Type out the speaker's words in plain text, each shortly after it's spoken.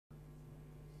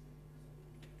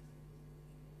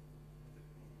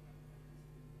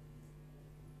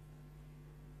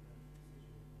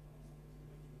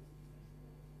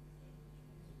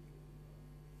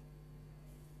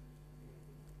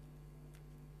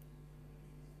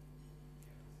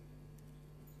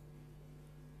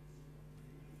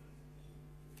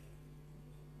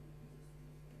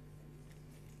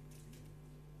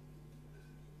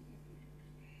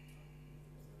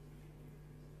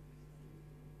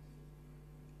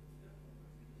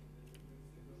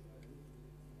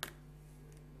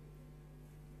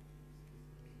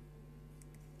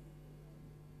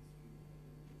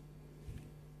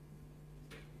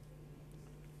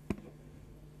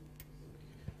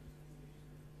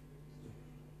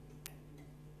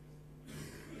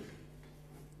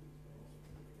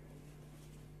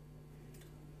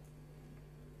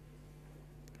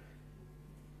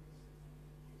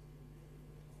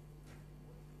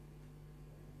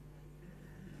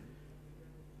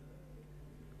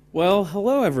Well,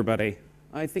 hello everybody.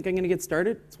 I think I'm going to get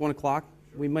started. It's 1 o'clock.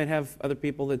 We might have other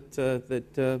people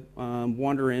that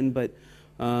wander in, but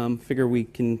figure we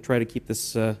can try to keep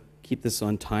this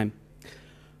on time.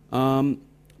 My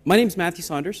name is Matthew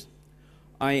Saunders.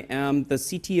 I am the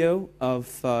CTO of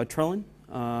Trellin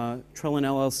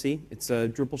LLC. It's a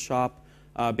Drupal shop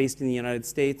based in the United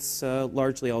States,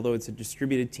 largely, although it's a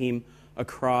distributed team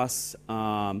across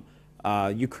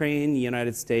Ukraine, the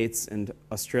United States, and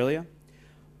Australia.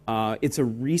 It's a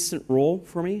recent role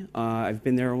for me. I've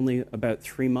been there only about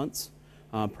 3 months.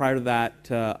 Prior to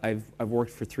that, I've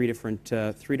worked for three different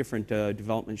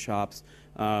development shops,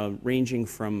 ranging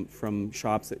from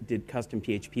shops that did custom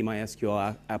PHP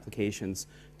MySQL applications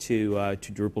to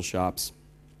Drupal shops.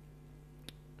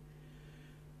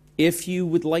 If you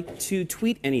would like to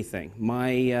tweet anything,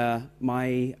 my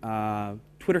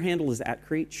Twitter handle is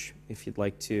 @Creech. If you'd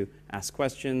like to ask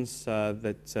questions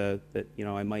that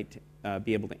I might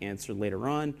be able to answer later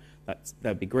on,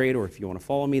 that'd be great. Or if you want to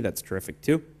follow me, that's terrific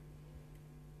too.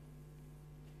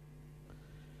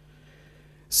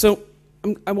 So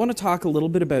I want to talk a little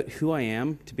bit about who I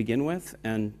am to begin with,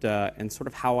 and sort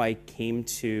of how I came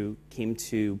to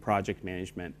project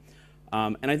management.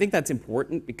 And I think that's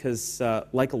important because,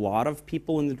 like a lot of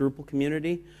people in the Drupal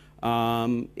community,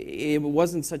 it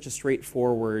wasn't such a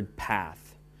straightforward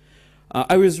path.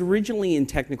 I was originally in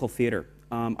technical theater.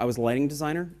 I was a lighting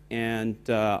designer, and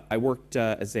I worked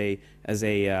as a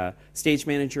stage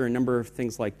manager, a number of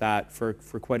things like that for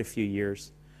quite a few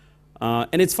years.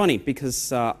 And it's funny because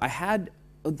the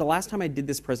last time I did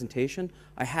this presentation,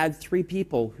 I had 3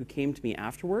 people who came to me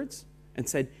afterwards and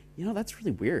said, that's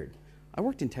really weird. I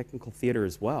worked in technical theater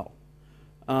as well.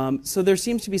 So there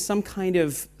seems to be some kind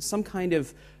of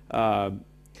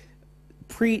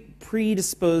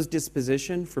predisposed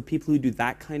disposition for people who do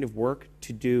that kind of work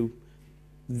to do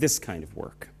this kind of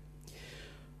work.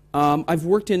 I've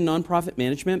worked in nonprofit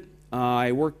management.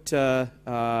 I worked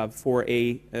for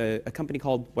a company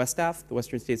called WESTAF, the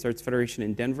Western States Arts Federation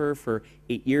in Denver, for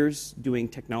 8 years, doing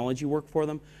technology work for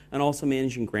them, and also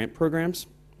managing grant programs.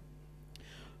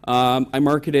 I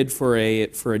marketed for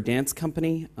a dance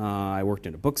company. I worked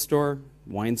in a bookstore,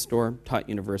 wine store, taught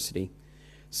university.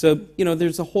 So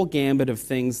there's a whole gambit of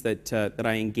things that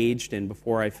I engaged in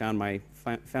before I found my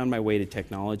way to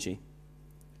technology.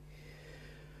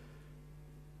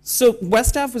 So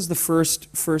WESTAF was the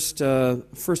first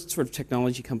sort of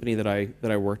technology company that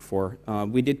I worked for.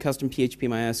 We did custom PHP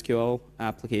MySQL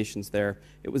applications there.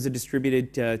 It was a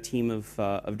distributed team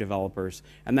of developers,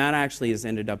 and that actually has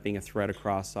ended up being a thread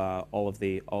across all of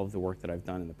the work that I've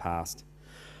done in the past.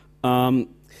 At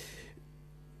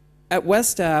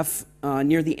WESTAF,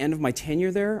 near the end of my tenure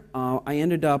there, I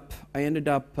ended up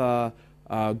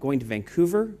going to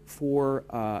Vancouver for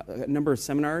a number of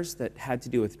seminars that had to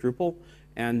do with Drupal.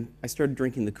 And I started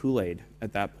drinking the Kool-Aid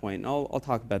at that point, and I'll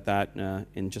talk about that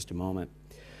in just a moment.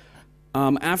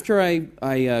 After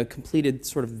I completed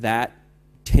sort of that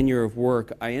tenure of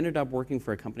work, I ended up working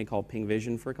for a company called Ping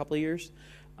Vision for a couple of years,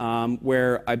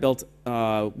 where I built,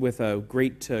 with a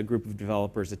great group of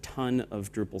developers, a ton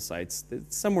of Drupal sites,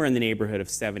 somewhere in the neighborhood of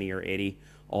 70 or 80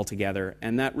 altogether.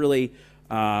 And that really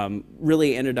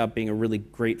ended up being a really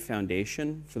great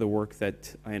foundation for the work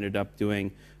that I ended up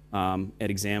doing at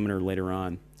Examiner later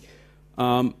on.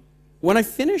 When I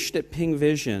finished at Ping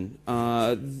Vision,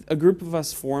 a group of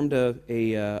us formed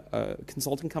a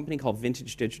consulting company called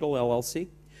Vintage Digital LLC,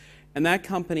 and that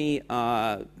company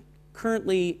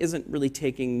currently isn't really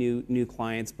taking new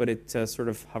clients, but it sort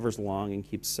of hovers along and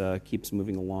keeps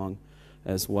moving along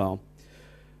as well.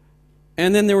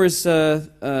 And then there was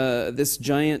this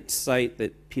giant site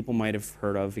that people might have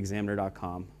heard of,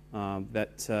 Examiner.com.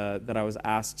 That I was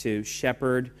asked to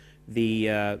shepherd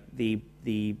the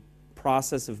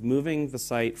process of moving the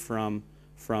site from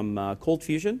Cold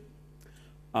Fusion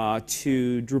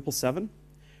to Drupal 7,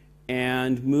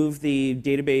 and move the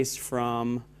database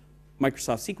from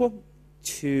Microsoft SQL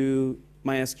to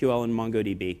MySQL and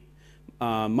MongoDB.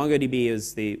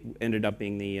 MongoDB ended up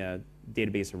being the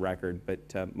database of record, but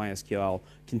MySQL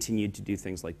continued to do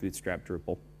things like bootstrap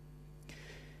Drupal.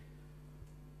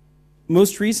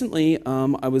 Most recently,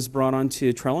 I was brought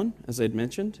onto Trellin, as I'd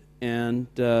mentioned, and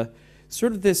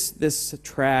sort of this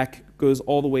track goes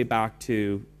all the way back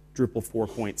to Drupal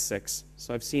 4.6.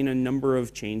 So I've seen a number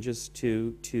of changes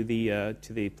to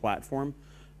the platform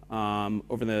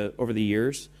over the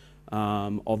years,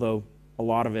 although a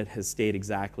lot of it has stayed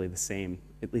exactly the same,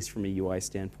 at least from a UI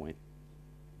standpoint.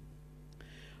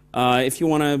 If you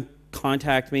want to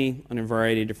contact me in a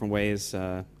variety of different ways,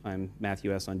 I'm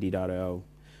Matthew S. on D.O.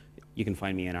 You can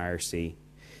find me in IRC,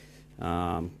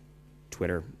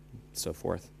 Twitter, so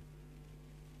forth.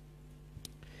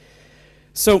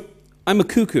 So I'm a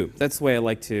cuckoo. That's the way I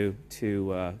like to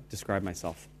describe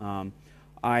myself.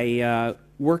 I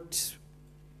worked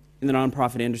in the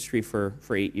nonprofit industry for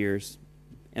 8 years.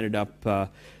 Ended up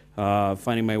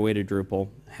finding my way to Drupal,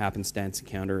 happenstance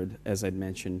encounter, as I'd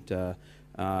mentioned,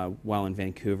 while in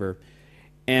Vancouver.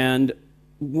 And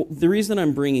the reason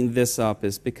I'm bringing this up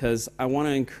is because I want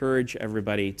to encourage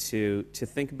everybody to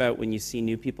think about when you see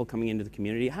new people coming into the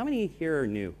community. How many here are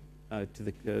new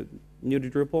new to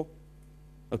Drupal?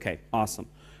 Okay, awesome.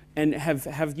 And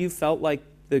have you felt like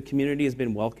the community has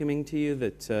been welcoming to you?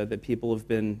 That people have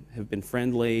been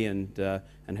friendly and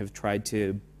have tried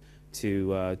to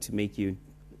make you,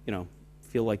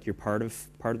 feel like you're part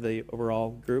of the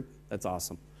overall group? That's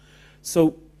awesome.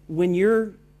 So when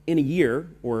you're in a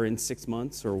year or in 6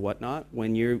 months or whatnot,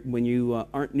 when you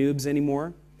aren't noobs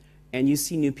anymore, and you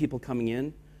see new people coming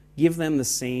in, give them the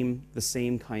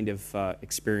same kind of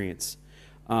experience.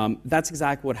 That's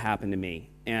exactly what happened to me,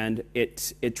 and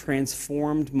it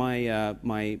transformed my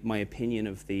my opinion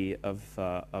of the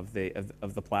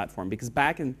platform, because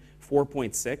back in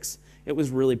 4.6 it was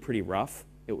really pretty rough.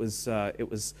 There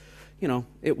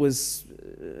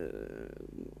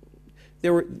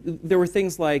were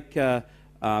things like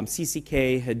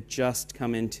CCK had just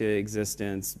come into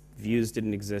existence. Views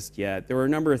didn't exist yet. There were a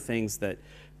number of things that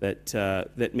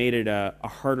made it a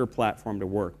harder platform to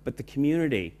work. But the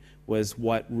community was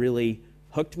what really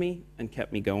hooked me and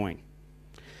kept me going.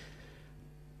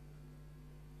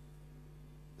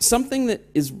 Something that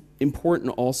is important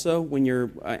also when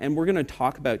you're, and we're going to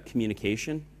talk about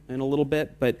communication in a little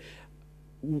bit, but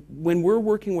when we're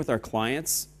working with our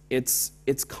clients,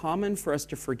 it's common for us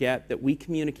to forget that we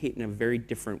communicate in a very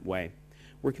different way.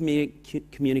 We're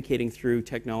communicating through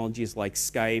technologies like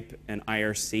Skype and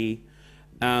IRC,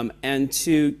 and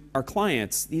to our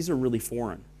clients, these are really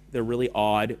foreign. They're really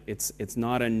odd. It's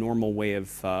not a normal way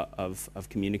of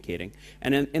communicating,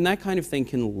 and that kind of thing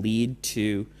can lead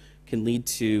to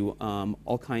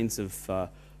all kinds of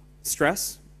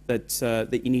stress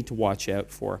that you need to watch out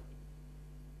for.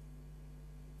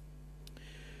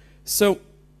 So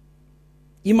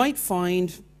you might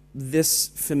find this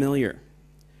familiar.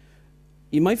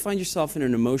 You might find yourself in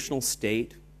an emotional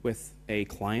state with a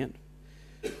client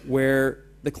where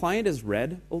the client has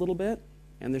read a little bit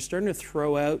and they're starting to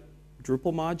throw out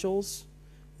Drupal modules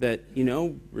that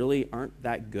really aren't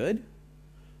that good,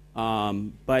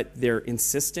 but they're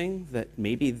insisting that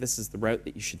maybe this is the route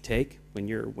that you should take when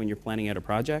you're planning out a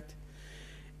project.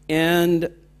 And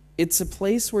it's a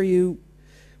place where you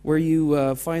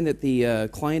find that the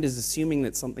client is assuming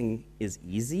that something is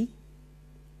easy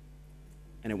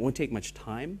and it won't take much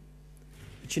time,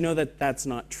 but you know that that's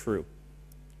not true.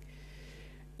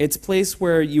 It's a place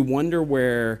where you wonder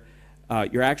where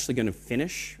you're actually going to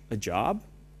finish a job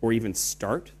or even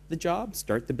start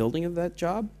the building of that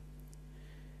job.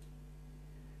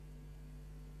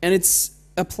 And it's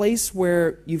a place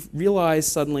where you realize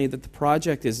suddenly that the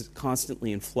project is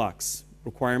constantly in flux.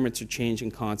 Requirements are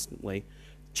changing constantly.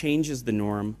 Change is the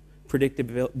norm.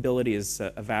 Predictability is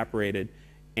evaporated,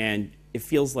 and it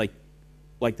feels like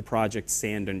the project's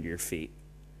sand under your feet.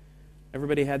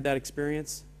 Everybody had that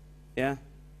experience? Yeah?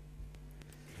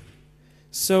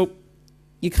 So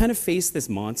you kind of face this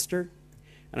monster,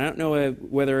 and I don't know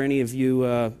whether any of you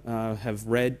have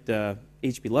read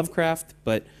H.P. Lovecraft,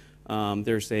 but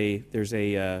there's a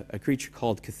creature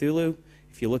called Cthulhu.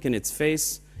 If you look in its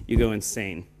face, you go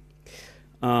insane.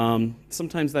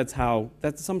 Sometimes that's how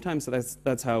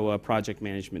project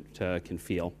management can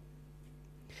feel.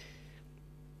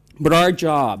 But our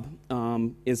job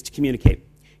is to communicate.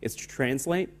 It's to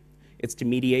translate. It's to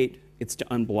mediate. It's to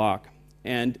unblock.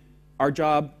 And our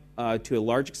job, to a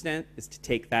large extent, is to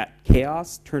take that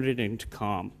chaos, turn it into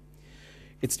calm.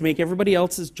 It's to make everybody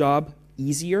else's job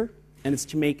easier, and it's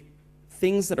to make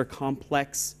things that are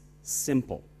complex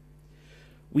simple.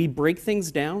 We break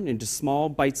things down into small,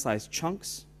 bite-sized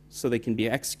chunks so they can be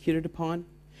executed upon.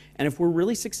 And if we're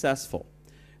really successful,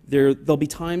 there'll be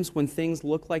times when things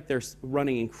look like they're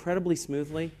running incredibly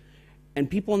smoothly, and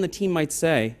people on the team might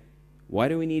say, why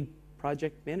do we need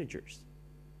project managers?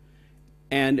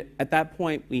 And at that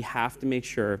point, we have to make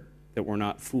sure that we're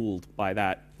not fooled by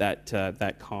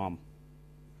that calm.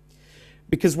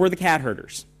 Because we're the cat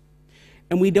herders.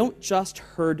 And we don't just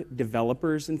herd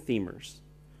developers and themers.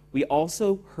 We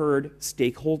also herd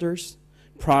stakeholders,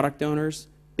 product owners,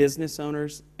 business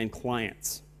owners, and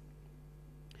clients.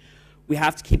 We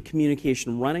have to keep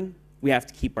communication running. We have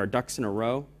to keep our ducks in a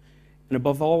row. And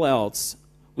above all else,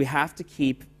 we have to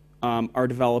keep our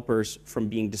developers from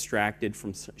being distracted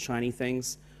from shiny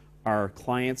things, our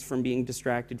clients from being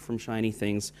distracted from shiny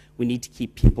things. We need to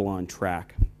keep people on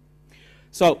track.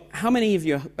 So how many of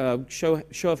you,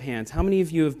 show of hands, how many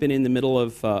of you have been in the middle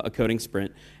of a coding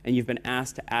sprint and you've been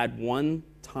asked to add one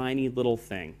tiny little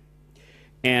thing?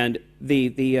 And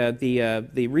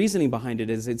the reasoning behind it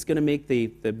is it's going to make the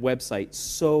website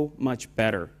so much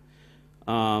better.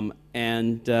 You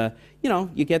know,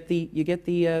 you get the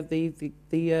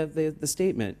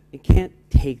statement. It can't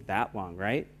take that long,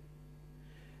 right?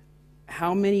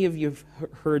 How many of you have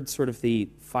heard sort of the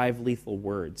 5 lethal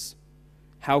words?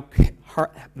 How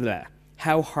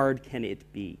hard can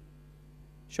it be?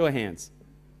 Show of hands.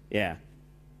 Yeah.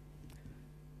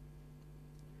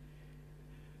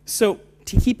 So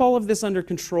to keep all of this under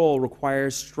control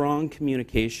requires strong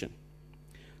communication.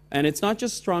 And it's not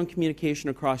just strong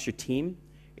communication across your team,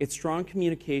 it's strong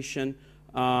communication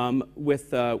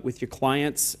with your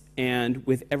clients and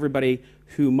with everybody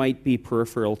who might be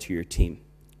peripheral to your team.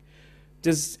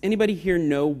 Does anybody here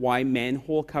know why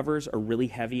manhole covers are really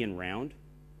heavy and round?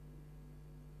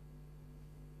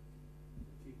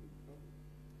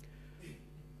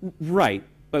 Right,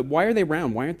 but why are they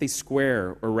round? Why aren't they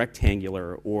square or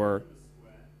rectangular or...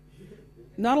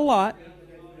 Not a lot.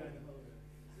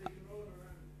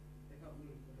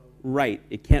 Right,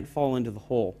 it can't fall into the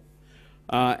hole.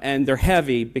 And they're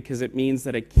heavy because it means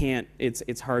that it can't,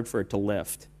 it's hard for it to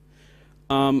lift.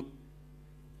 We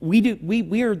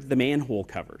are the manhole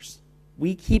covers.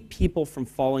 We keep people from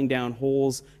falling down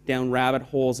holes, down rabbit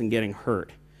holes, and getting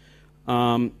hurt.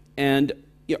 And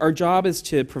our job is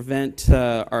to prevent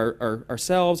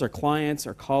ourselves, our clients,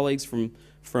 our colleagues from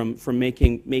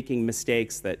making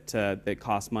mistakes that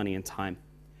cost money and time.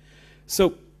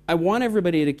 So I want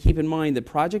everybody to keep in mind that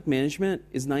project management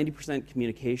is 90%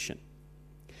 communication.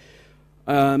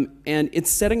 And it's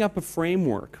setting up a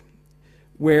framework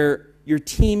where your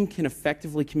team can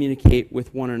effectively communicate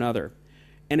with one another.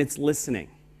 And it's listening.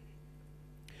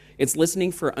 It's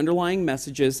listening for underlying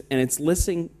messages, and it's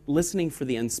listening for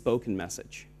the unspoken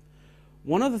message.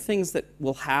 One of the things that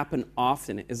will happen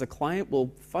often is a client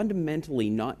will fundamentally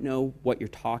not know what you're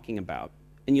talking about.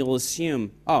 And you'll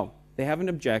assume, oh, they haven't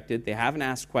objected, they haven't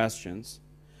asked questions.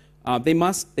 They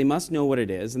must know what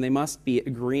it is, and they must be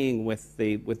agreeing with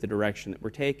the direction that we're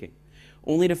taking.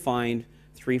 Only to find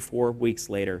 3-4 weeks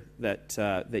later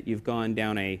that you've gone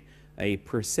down a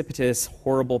precipitous,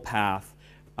 horrible path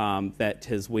that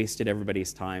has wasted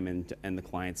everybody's time and the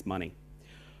client's money.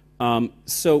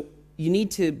 So you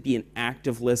need to be an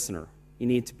active listener. You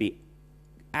need to be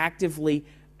actively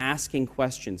asking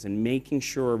questions and making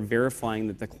sure, verifying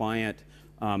that the client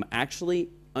actually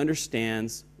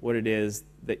understands what it is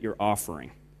that you're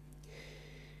offering.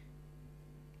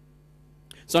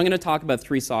 So I'm going to talk about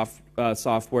 3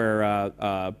 software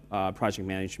project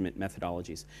management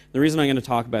methodologies. The reason I'm going to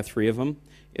talk about 3 of them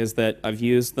is that I've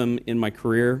used them in my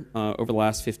career over the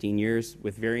last 15 years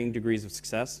with varying degrees of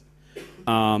success.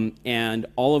 And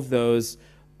all of those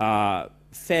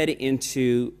fed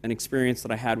into an experience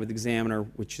that I had with Examiner,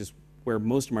 which is where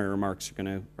most of my remarks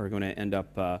are going to end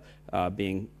up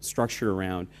being structured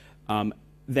around,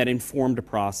 that informed a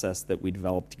process that we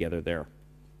developed together there.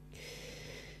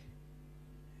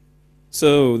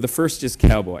 So the first is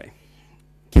Cowboy.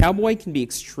 Cowboy can be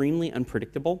extremely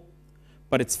unpredictable,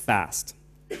 but it's fast.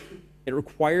 It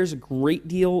requires a great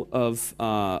deal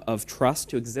of trust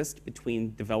to exist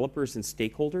between developers and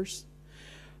stakeholders,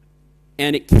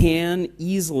 and it can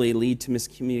easily lead to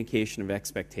miscommunication of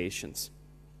expectations.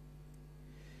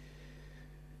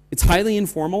 It's highly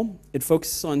informal. It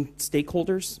focuses on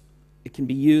stakeholders. It can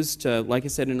be used, like I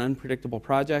said, in unpredictable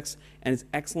projects, and it's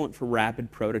excellent for rapid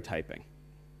prototyping.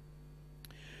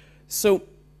 So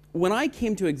when I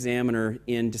came to Examiner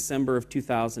in December of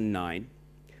 2009,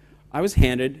 I was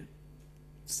handed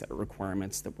a set of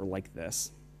requirements that were like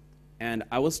this. And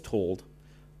I was told,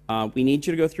 we need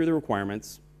you to go through the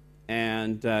requirements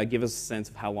and give us a sense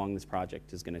of how long this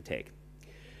project is going to take.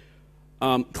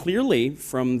 Clearly,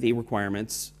 from the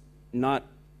requirements, not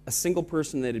a single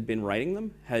person that had been writing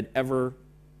them had ever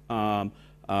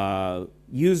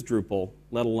used Drupal,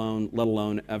 let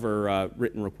alone ever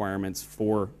written requirements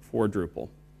for Drupal.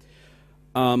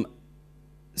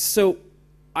 So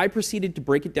I proceeded to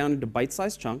break it down into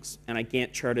bite-sized chunks, and I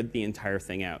Gantt charted the entire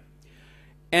thing out.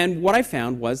 And what I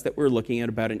found was that we're looking at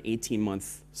about an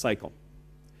 18-month cycle,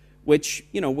 which,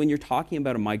 you know, when you're talking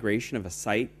about a migration of a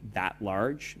site that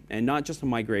large, and not just a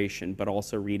migration, but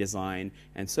also redesign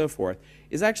and so forth,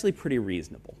 is actually pretty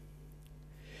reasonable.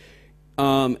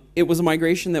 It was a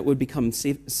migration that would become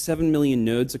 7 million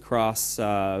nodes across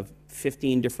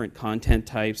 15 different content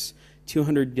types,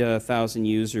 200,000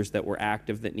 users that were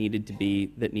active that needed to be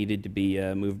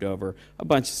moved over, a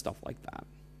bunch of stuff like that.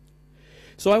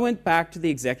 So I went back to the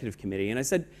executive committee and I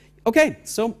said, okay,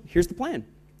 so here's the plan.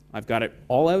 I've got it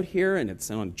all out here, and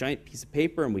it's on a giant piece of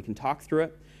paper, and we can talk through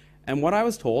it. And what I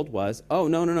was told was, oh,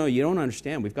 no, you don't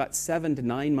understand. We've got 7 to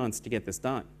 9 months to get this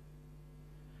done.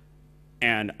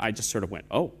 And I just sort of went,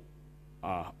 oh,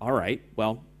 all right,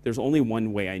 well, there's only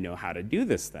one way I know how to do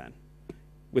this then,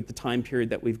 with the time period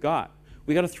that we've got.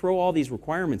 We've got to throw all these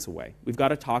requirements away. We've got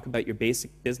to talk about your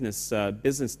basic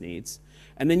business needs,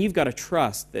 and then you've got to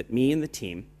trust that me and the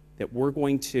team, that we're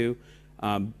going to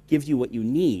give you what you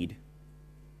need,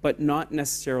 but not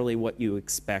necessarily what you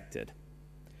expected.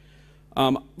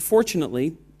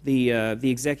 Fortunately, the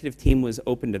executive team was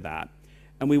open to that,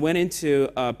 and we went into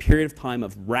a period of time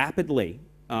of rapidly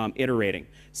iterating.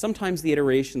 Sometimes the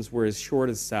iterations were as short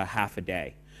as half a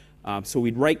day. So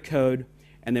we'd write code,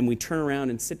 and then we'd turn around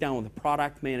and sit down with a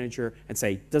product manager and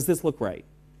say, does this look right?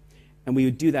 And we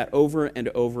would do that over and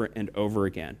over and over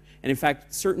again. And in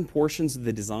fact, certain portions of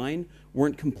the design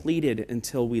weren't completed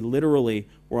until we literally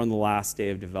were on the last day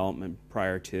of development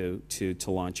prior to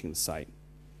launching the site.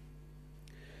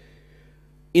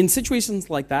 In situations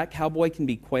like that, Cowboy can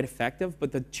be quite effective,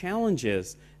 but the challenge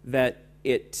is that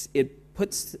it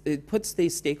puts the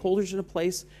stakeholders in a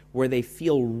place where they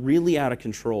feel really out of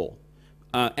control.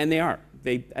 And they are.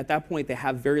 At that point, they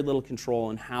have very little control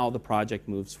on how the project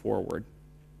moves forward.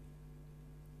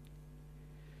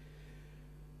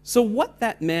 So what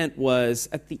that meant was,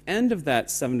 at the end of that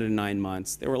 7 to 9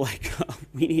 months, they were like,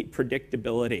 we need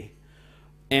predictability.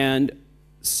 And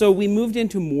so we moved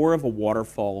into more of a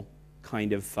waterfall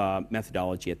kind of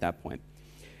methodology at that point.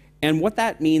 And what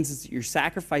that means is that you're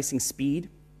sacrificing speed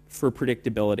for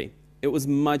predictability. It was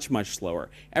much, much slower.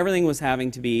 Everything was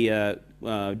having to be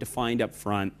defined up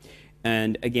front.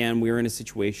 And again, we were in a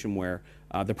situation where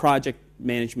the project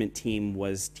management team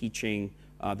was teaching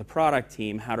the product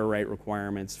team how to write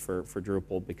requirements for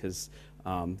Drupal because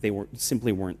they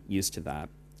simply weren't used to that.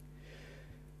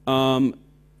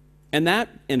 And that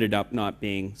ended up not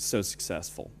being so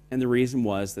successful. And the reason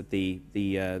was that the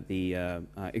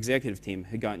executive team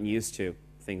had gotten used to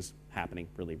things happening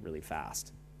really, really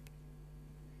fast.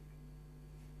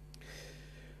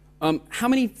 How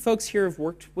many folks here have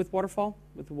worked with Waterfall,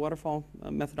 with the Waterfall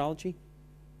methodology?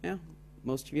 Yeah,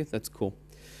 most of you? That's cool.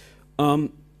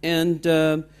 And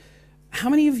how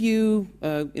many of you,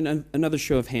 in another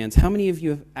show of hands, how many of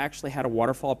you have actually had a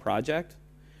Waterfall project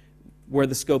where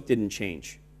the scope didn't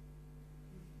change?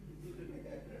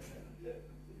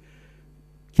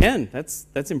 Ken,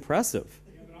 that's impressive.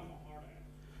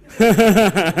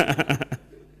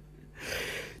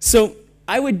 So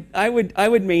I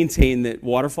would maintain that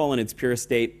Waterfall in its purest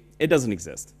state, it doesn't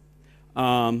exist,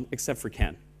 except for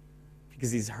Ken,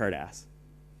 because he's a hard ass.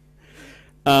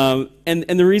 And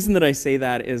the reason that I say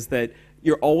that is that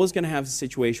you're always going to have a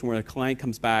situation where a client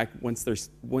comes back once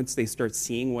they start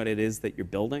seeing what it is that you're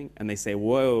building, and they say,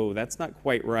 "Whoa, that's not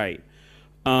quite right,"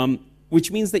 which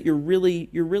means that you're really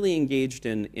engaged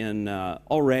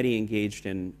already engaged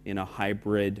in a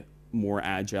hybrid, more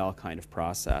agile kind of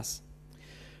process.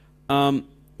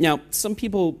 Now, some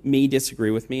people may disagree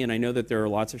with me, and I know that there are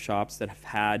lots of shops that have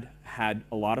had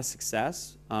a lot of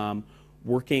success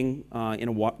working in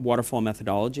a waterfall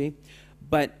methodology,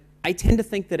 but I tend to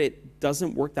think that it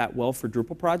doesn't work that well for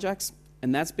Drupal projects,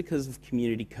 and that's because of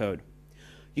community code.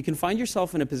 You can find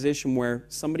yourself in a position where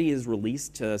somebody has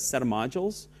released a set of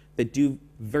modules that do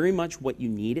very much what you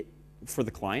need for the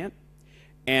client,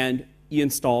 and you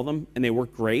install them, and they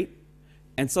work great,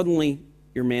 and suddenly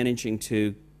you're managing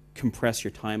to compress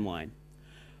your timeline.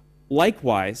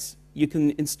 Likewise, you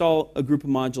can install a group of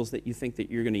modules that you think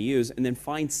that you're going to use and then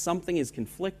find something is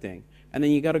conflicting, and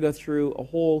then you got to go through a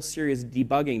whole series of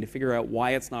debugging to figure out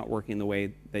why it's not working the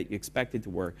way that you expect it to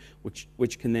work,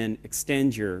 which can then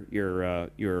extend your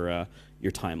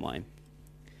timeline.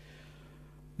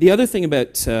 The other thing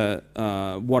about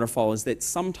Waterfall is that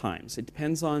sometimes, it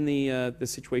depends on the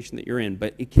situation that you're in,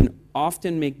 but it can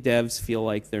often make devs feel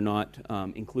like they're not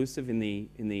inclusive in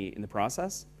the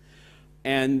process.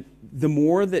 And the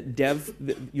more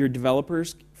that your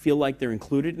developers feel like they're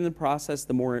included in the process,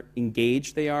 the more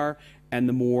engaged they are, and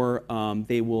the more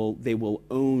they will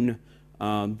own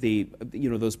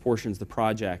those portions of the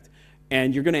project.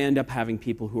 And you're going to end up having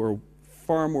people who are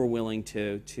far more willing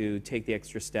to take the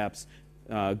extra steps,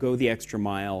 go the extra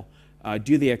mile,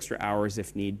 do the extra hours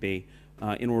if need be,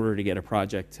 in order to get a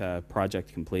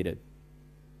project completed.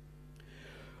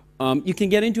 You can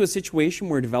get into a situation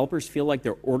where developers feel like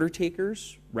they're order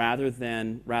takers rather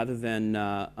than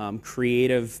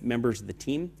creative members of the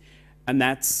team, and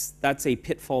that's a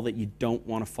pitfall that you don't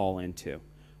want to fall into.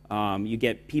 You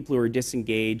get people who are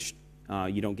disengaged.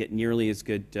 You don't get nearly as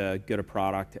good a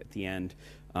product at the end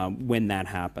when that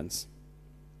happens.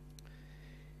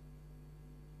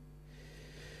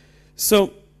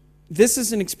 So this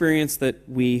is an experience that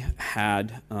we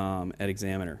had at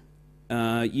Examiner.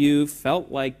 You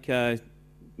felt like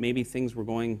maybe things were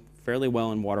going fairly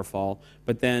well in Waterfall,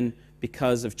 but then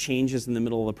because of changes in the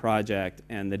middle of the project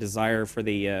and the desire for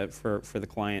the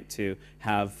client to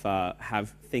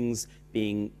have things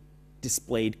being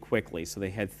displayed quickly, so they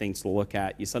had things to look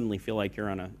at, you suddenly feel like you're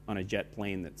on a jet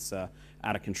plane that's out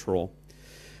of control.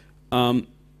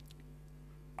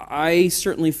 I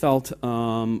certainly felt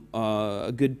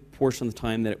a good portion of the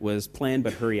time that it was plan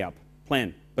but hurry up,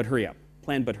 plan but hurry up,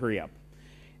 plan but hurry up.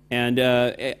 And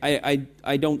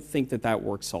I don't think that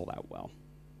works all that well.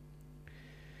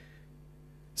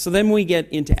 So then we get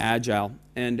into Agile,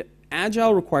 and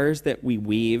Agile requires that we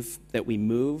weave, that we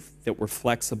move, that we're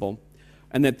flexible,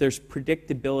 and that there's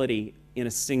predictability in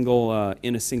a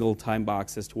single time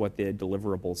box as to what the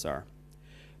deliverables are.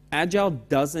 Agile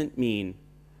doesn't mean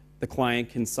the client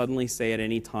can suddenly say at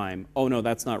any time, "Oh no,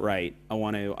 that's not right. I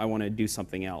want to do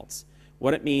something else."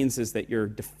 What it means is that you're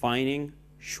defining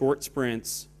short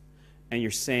sprints, and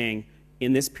you're saying,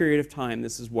 in this period of time,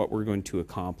 this is what we're going to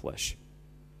accomplish.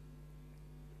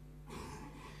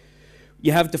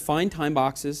 You have defined time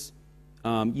boxes.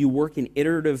 You work in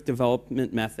iterative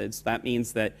development methods. That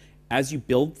means that as you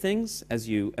build things, as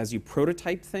you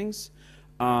prototype things,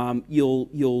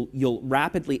 you'll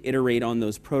rapidly iterate on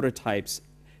those prototypes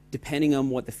depending on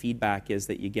what the feedback is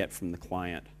that you get from the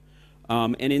client.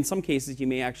 And in some cases, you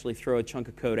may actually throw a chunk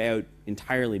of code out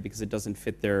entirely because it doesn't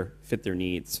fit their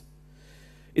needs.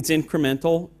 It's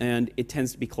incremental, and it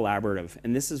tends to be collaborative.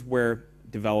 And this is where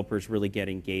developers really get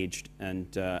engaged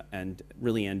and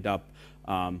really end up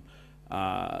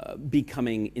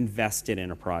becoming invested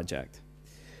in a project.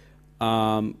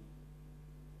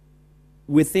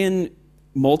 Within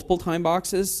multiple time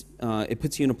boxes, it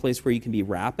puts you in a place where you can be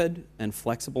rapid and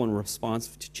flexible and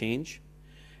responsive to change.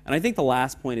 And I think the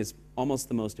last point is almost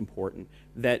the most important,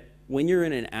 that when you're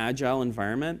in an agile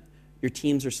environment, your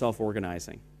teams are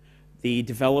self-organizing. The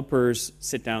developers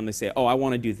sit down and they say, "Oh, I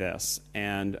want to do this."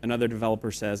 And another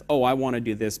developer says, "Oh, I want to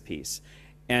do this piece."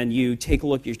 And you take a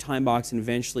look at your time box, and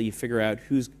eventually you figure out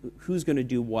who's going to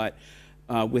do what,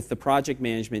 with the project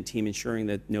management team ensuring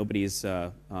that nobody's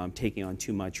taking on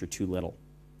too much or too little.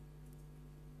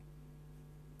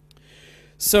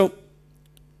 So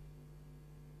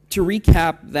to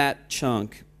recap that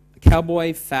chunk,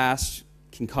 Cowboy fast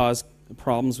can cause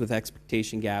problems with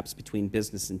expectation gaps between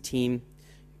business and team.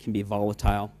 It can be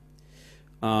volatile.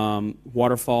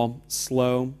 Waterfall,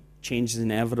 slow. Change is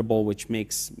inevitable, which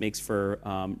makes for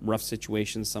rough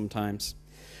situations sometimes.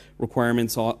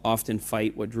 Requirements often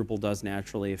fight what Drupal does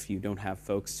naturally if you don't have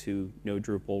folks who know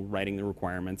Drupal writing the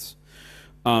requirements.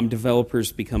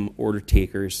 Developers become order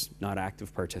takers, not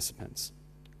active participants.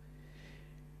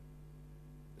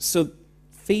 So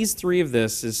phase 3 of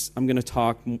this is I'm going to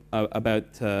talk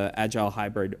about Agile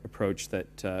hybrid approach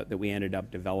that we ended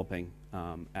up developing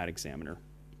at Examiner.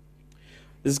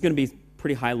 This is going to be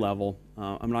pretty high level.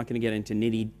 I'm not going to get into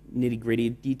nitty-gritty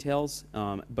details,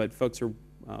 but folks are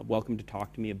welcome to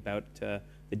talk to me about the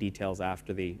details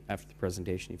after the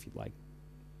presentation if you'd like.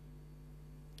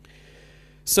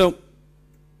 So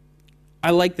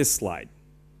I like this slide.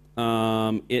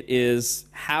 It is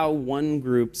how one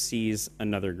group sees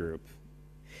another group.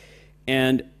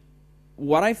 And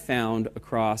what I found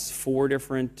across four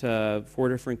different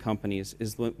companies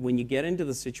is when you get into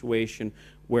the situation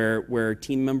where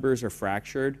team members are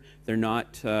fractured, they're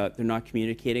not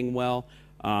communicating well,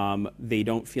 they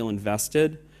don't feel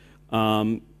invested,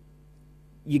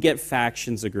 you get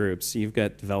factions of groups. So you've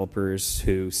got developers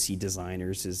who see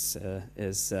designers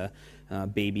as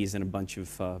babies in a bunch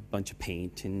of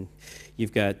paint, and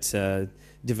you've got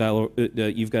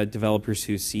developers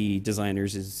who see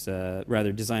designers as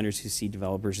designers who see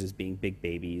developers as being big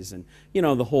babies, and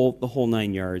the whole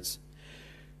 9 yards.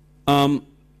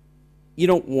 You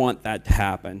don't want that to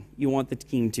happen. You want the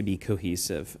team to be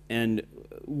cohesive, and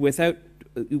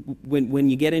when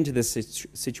you get into this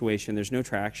situation, there's no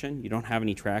traction. You don't have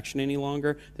any traction any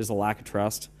longer. There's a lack of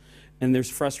trust. And there's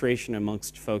frustration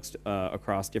amongst folks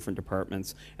across different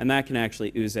departments, and that can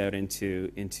actually ooze out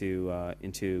into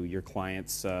your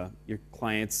client's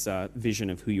vision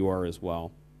of who you are as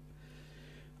well.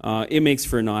 It makes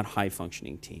for not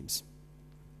high-functioning teams.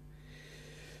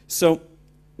 So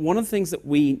one of the things that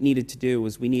we needed to do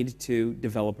was we needed to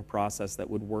develop a process that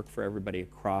would work for everybody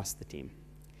across the team.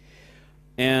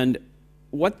 And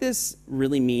what this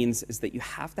really means is that you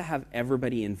have to have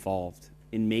everybody involved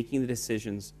in making the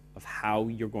decisions of how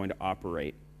you're going to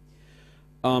operate.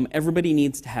 Everybody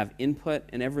needs to have input,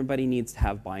 and everybody needs to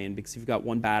have buy-in, because if you've got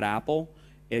one bad apple,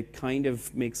 it kind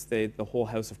of makes the whole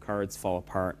house of cards fall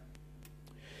apart.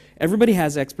 Everybody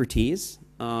has expertise,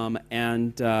 and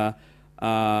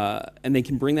they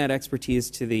can bring that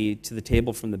expertise to the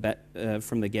table from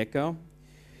the get-go,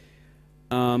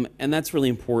 and that's really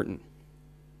important.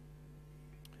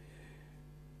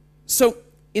 So,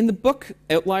 in the book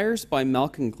Outliers by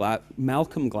Malcolm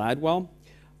Gladwell,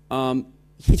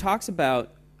 he talks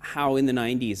about how in the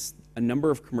 90s a number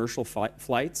of commercial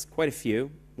flights, quite a few,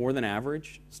 more than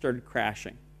average, started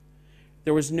crashing.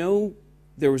 There was no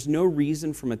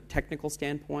reason from a technical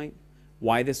standpoint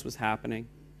why this was happening.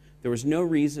 There was no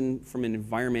reason from an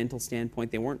environmental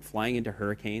standpoint. They weren't flying into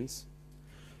hurricanes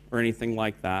or anything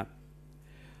like that.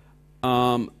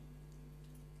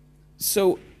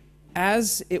 So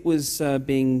as it was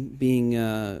being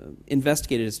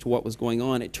investigated as to what was going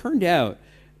on, it turned out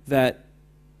that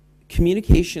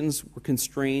communications were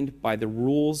constrained by the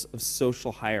rules of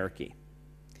social hierarchy.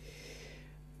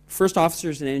 First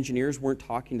officers and engineers weren't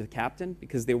talking to the captain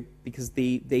because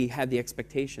they had the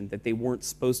expectation that they weren't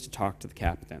supposed to talk to the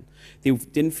captain. They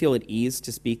didn't feel at ease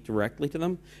to speak directly to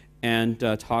them and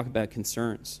talk about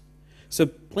concerns. So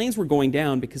planes were going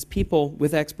down because people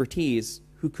with expertise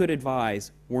who could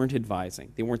advise weren't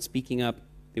advising. They weren't speaking up.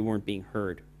 They weren't being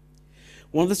heard.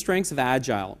 One of the strengths of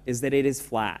Agile is that it is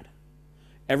flat.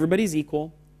 Everybody's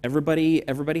equal.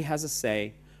 Everybody has a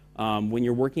say. When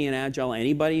you're working in Agile,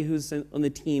 anybody who's on the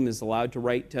team is allowed to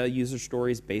write user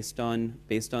stories based on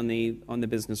the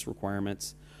business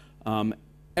requirements.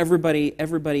 Everybody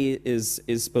is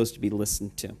supposed to be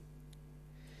listened to.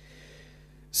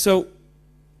 So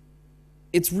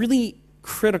it's really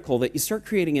critical that you start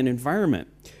creating an environment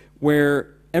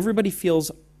where everybody feels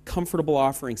comfortable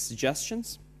offering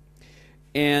suggestions,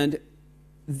 and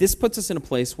this puts us in a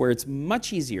place where it's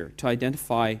much easier to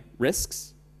identify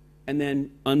risks and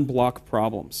then unblock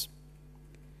problems.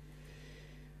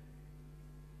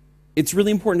 It's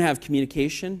really important to have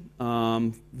communication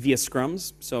via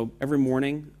scrums. So every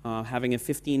morning, having a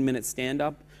 15-minute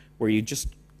stand-up where you just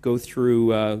go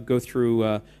through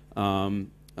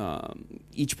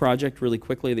each project really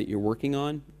quickly that you're working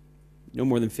on. No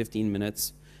more than 15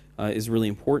 minutes is really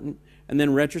important. And then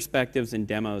retrospectives and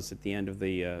demos at the end of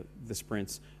the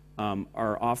sprints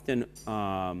are often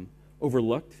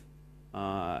overlooked,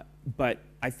 but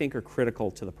I think are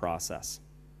critical to the process.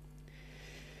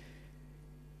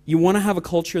 You want to have a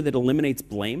culture that eliminates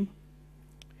blame,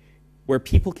 where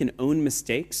people can own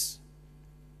mistakes,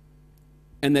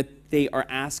 and that they are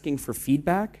asking for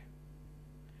feedback,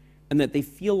 and that they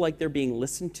feel like they're being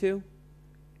listened to,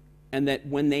 and that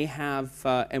when they have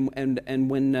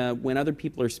when other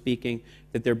people are speaking,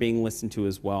 that they're being listened to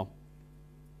as well.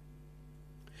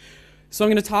 So I'm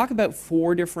going to talk about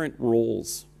 4 different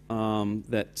roles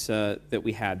that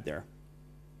we had there.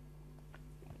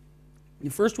 The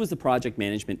first was the project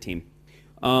management team.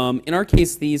 In our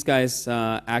case, these guys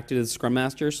acted as scrum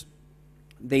masters.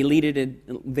 They led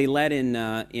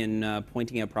in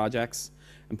pointing out projects,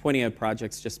 and pointing out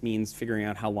projects just means figuring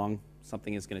out how long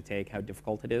something is going to take, how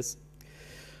difficult it is.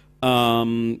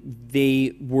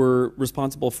 They were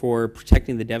responsible for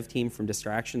protecting the dev team from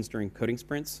distractions during coding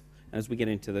sprints. As we get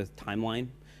into the timeline,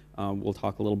 we'll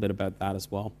talk a little bit about that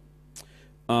as well.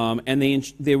 And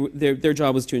their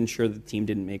job was to ensure that the team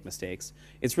didn't make mistakes.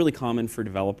 It's really common for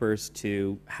developers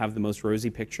to have the most rosy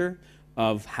picture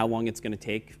of how long it's going to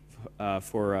take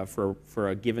for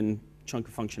a given chunk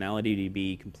of functionality to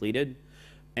be completed.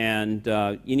 And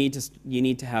you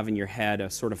need to have in your head a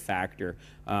sort of factor.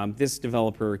 This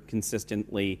developer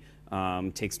consistently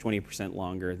takes 20%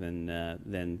 longer than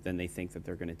they think that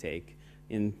they're going to take.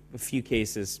 In a few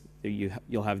cases,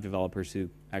 you'll have developers who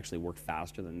actually work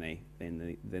faster than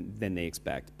they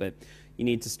expect. But you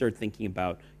need to start thinking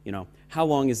about, how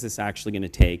long is this actually going to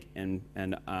take, and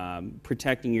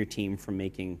protecting your team from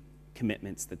making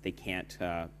commitments that they can't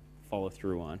follow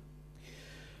through on.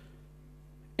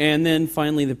 And then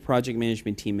finally, the project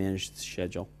management team managed the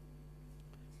schedule.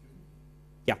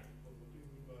 Yeah.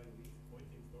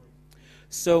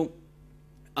 So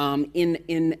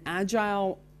in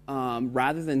Agile,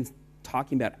 rather than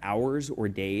talking about hours or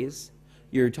days,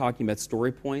 you're talking about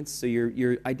story points. So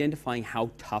you're identifying how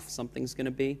tough something's going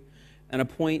to be. And a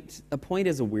point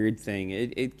is a weird thing.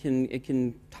 It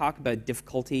can talk about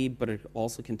difficulty, but it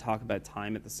also can talk about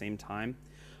time at the same time.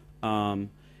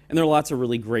 And there are lots of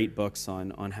really great books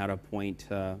on how to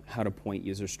point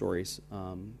user stories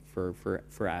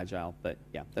for Agile. But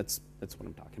yeah, that's what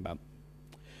I'm talking about.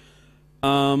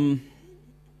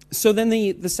 So then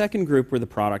the second group were the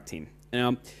product team.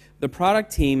 Now, the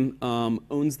product team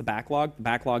owns the backlog. The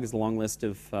backlog is a long list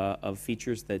of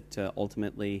features that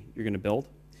ultimately you're going to build.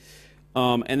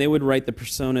 And they would write the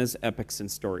personas, epics,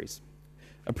 and stories.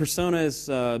 A persona is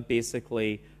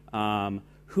basically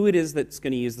who it is that's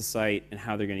going to use the site and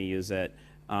how they're going to use it,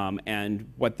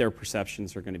 and what their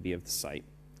perceptions are going to be of the site.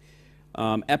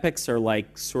 Epics are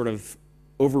like sort of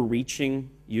overreaching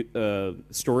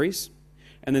stories,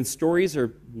 and then stories are,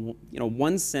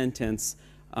 one sentence.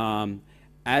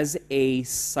 As a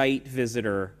site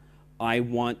visitor, I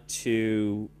want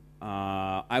to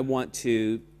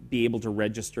be able to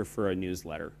register for a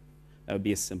newsletter. That would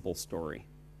be a simple story.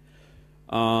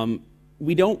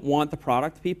 We don't want the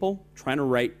product people trying to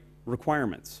write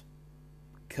requirements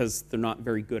because they're not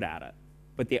very good at it.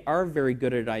 But they are very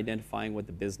good at identifying what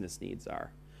the business needs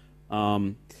are.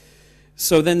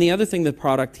 So then the other thing the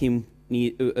product team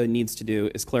needs to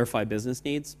do is clarify business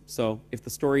needs. So if the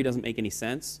story doesn't make any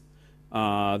sense,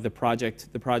 the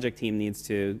project team needs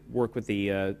to work with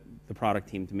the product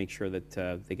team to make sure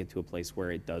that they get to a place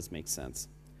where it does make sense.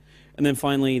 And then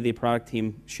finally, the product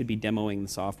team should be demoing the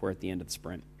software at the end of the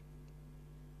sprint.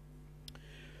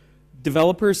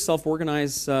 Developers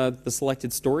self-organize the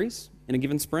selected stories in a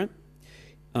given sprint.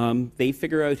 They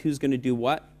figure out who's going to do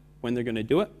what, when they're going to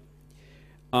do it.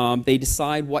 They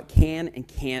decide what can and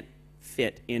can't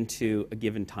fit into a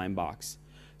given time box.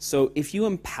 So if you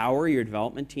empower your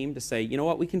development team to say, you know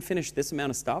what, we can finish this amount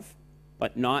of stuff,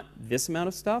 but not this amount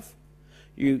of stuff,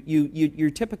 you're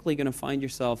typically going to find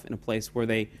yourself in a place where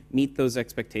they meet those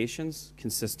expectations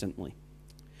consistently.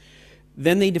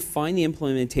 Then they define the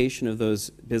implementation of those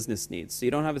business needs. So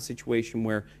you don't have a situation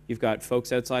where you've got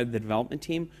folks outside the development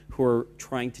team who are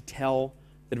trying to tell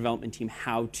the development team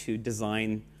how to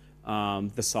design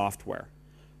the software.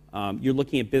 You're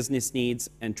looking at business needs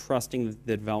and trusting that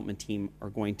the development team are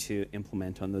going to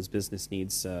implement on those business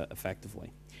needs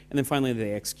effectively. And then finally,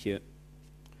 they execute.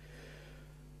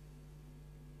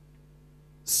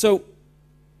 So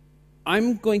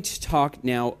I'm going to talk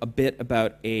now a bit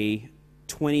about a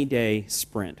 20-day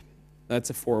sprint. That's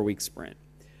a 4-week sprint.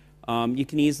 You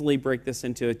can easily break this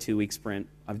into a 2-week sprint.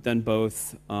 I've done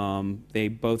both. They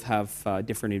both have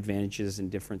different advantages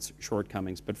and different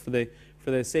shortcomings. But for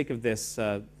the sake of this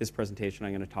presentation,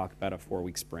 I'm going to talk about a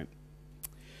 4-week sprint.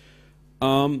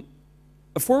 A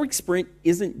 4-week sprint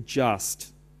isn't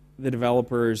just the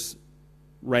developers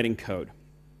writing code.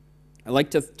 I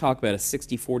like to talk about a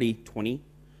 60-40-20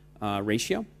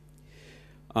 ratio.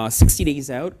 60 days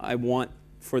out, I want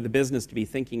for the business to be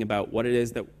thinking about what it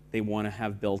is that they want to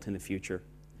have built in the future.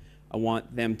 I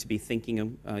want them to be thinking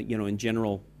of, in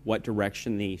general, what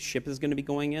direction the ship is going to be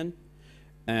going in,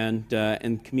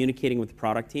 and communicating with the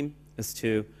product team as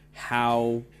to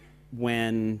how,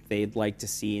 when they'd like to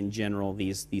see in general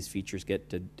these features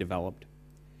get developed.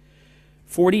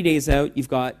 40 days out, you've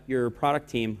got your product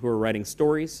team who are writing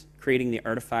stories, creating the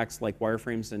artifacts like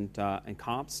wireframes and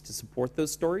comps to support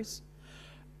those stories,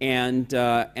 and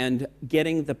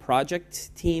getting the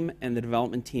project team and the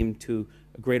development team to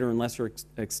a greater and lesser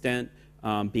extent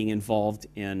being involved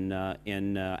in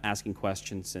asking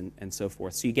questions and so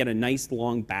forth. So you get a nice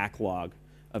long backlog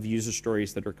of user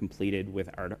stories that are completed with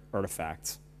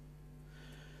artifacts.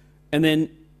 And then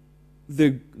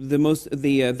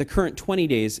the current 20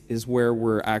 days is where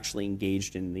we're actually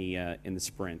engaged in the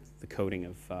sprint, the coding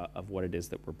of what it is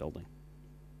that we're building.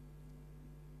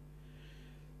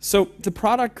 So the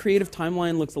product creative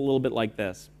timeline looks a little bit like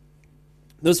this.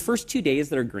 Those first 2 days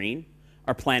that are green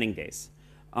are planning days.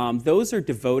 Those are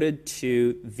devoted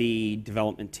to the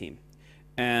development team.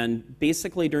 And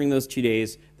basically during those 2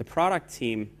 days, the product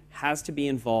team has to be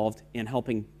involved in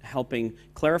helping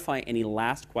clarify any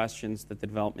last questions that the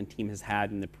development team has had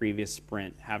in the previous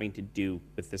sprint having to do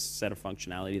with this set of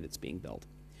functionality that's being built.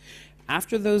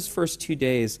 After those first 2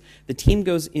 days, the team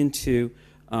goes into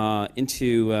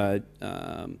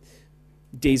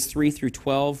days 3 through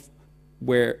 12,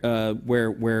 where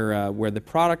the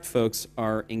product folks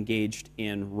are engaged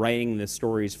in writing the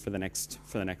stories for the next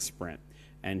sprint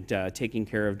and taking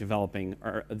care of developing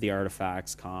the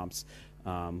artifacts, comps,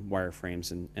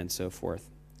 wireframes, and so forth.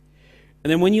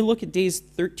 And then when you look at days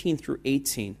 13 through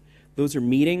 18, those are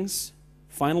meetings,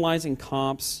 finalizing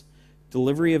comps,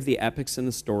 delivery of the epics and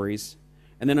the stories,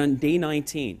 and then on day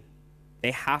 19,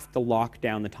 they have to lock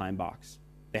down the time box.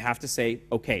 They have to say,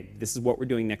 okay, this is what we're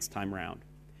doing next time around.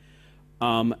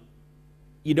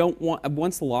 You don't want,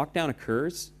 once the lockdown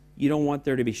occurs, you don't want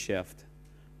there to be shift.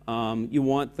 You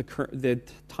want the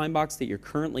time box that you're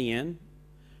currently in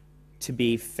to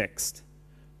be fixed.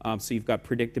 So you've got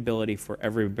predictability for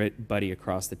everybody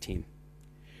across the team.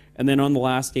 And then on the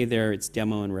last day there, it's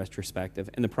demo and retrospective.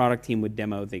 And the product team would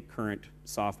demo the current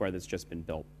software that's just been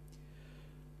built.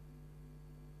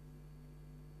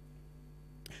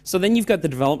 So then you've got the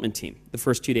development team. The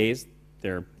first 2 days,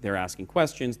 they're asking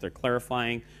questions, they're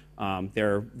clarifying,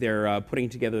 They're putting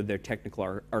together their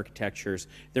technical architectures.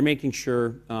 They're making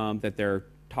sure that they're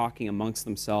talking amongst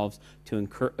themselves to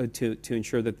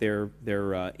ensure that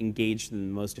they're engaged in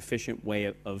the most efficient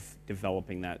way of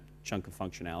developing that chunk of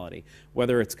functionality,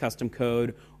 whether it's custom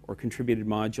code or contributed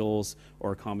modules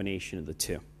or a combination of the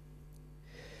two.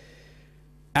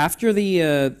 After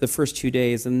the first 2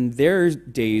 days, and their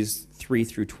days 3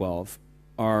 through 12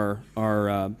 are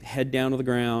head down to the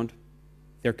ground,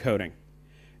 they're coding.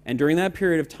 And during that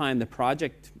period of time, the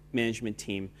project management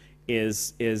team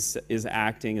is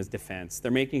acting as defense.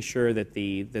 They're making sure that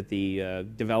the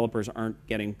developers aren't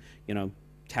getting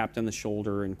tapped on the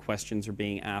shoulder and questions are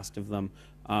being asked of them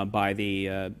by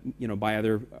by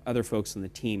other folks in the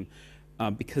team,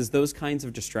 because those kinds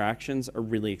of distractions are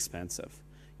really expensive.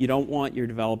 You don't want your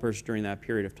developers during that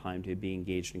period of time to be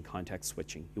engaged in context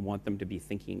switching. You want them to be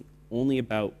thinking only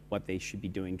about what they should be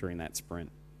doing during that sprint.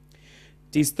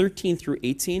 Days 13 through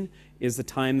 18 is the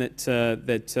time that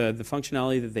the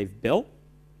functionality that they've built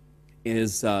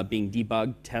is being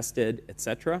debugged, tested,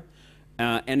 etc.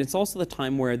 And it's also the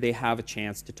time where they have a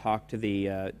chance to talk to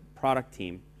the product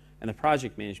team and the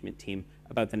project management team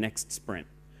about the next sprint.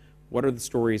 What are the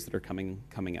stories that are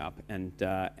coming up? And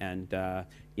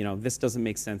this doesn't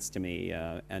make sense to me,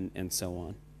 and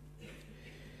so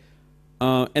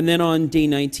on. And then on day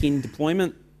 19,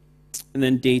 deployment, and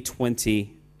then day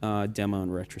 20, demo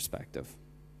and retrospective.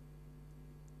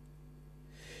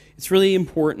 It's really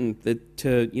important that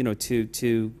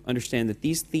to understand that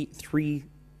these three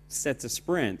sets of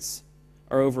sprints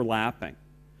are overlapping.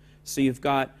 So you've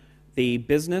got the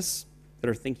business that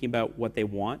are thinking about what they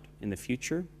want in the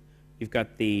future. You've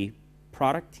got the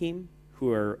product team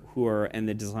who are and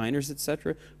the designers,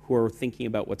 etc., who are thinking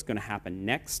about what's going to happen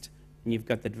next, and you've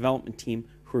got the development team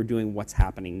who are doing what's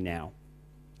happening now.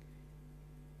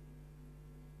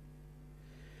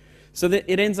 So that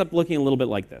it ends up looking a little bit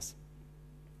like this,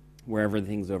 where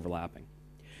everything's overlapping.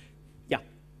 Yeah.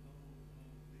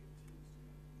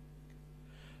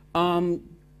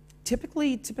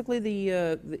 Typically,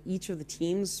 each of the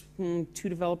teams, 2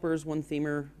 developers, 1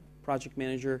 themer, project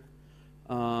manager,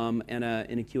 and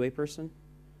a QA person.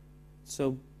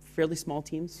 So fairly small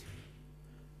teams.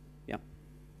 Yeah.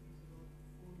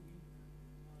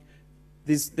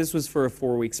 This was for a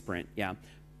 4-week sprint. Yeah.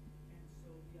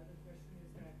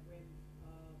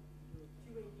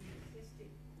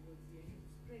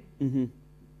 Mm-hmm.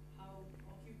 How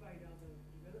occupied are the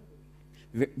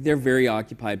developers? They're very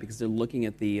occupied because they're looking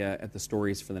at the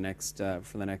stories for the next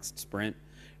sprint,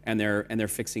 and they're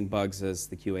fixing bugs as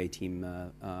the QA team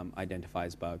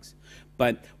identifies bugs.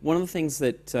 But one of the things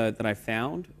that I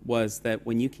found was that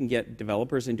when you can get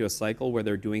developers into a cycle where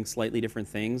they're doing slightly different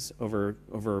things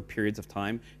over periods of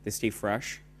time, they stay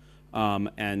fresh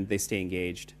and they stay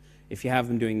engaged. If you have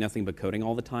them doing nothing but coding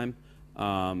all the time,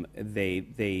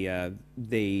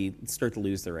 they start to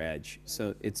lose their edge.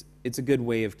 So it's a good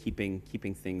way of keeping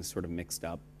things sort of mixed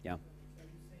up. Yeah. Are you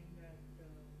saying that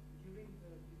during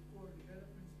before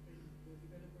development sprint, the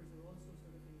developers are also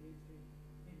sort of engaged in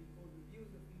maybe code reviews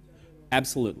of each other?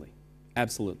 Absolutely,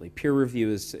 absolutely. Peer review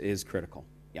is critical.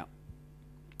 Yeah.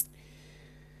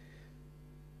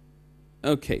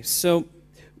 Okay, so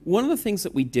one of the things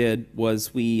that we did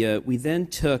was we then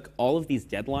took all of these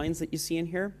deadlines that you see in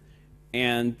here,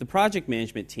 and the project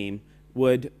management team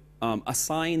would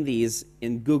assign these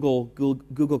in Google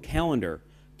Calendar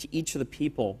to each of the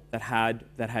people that had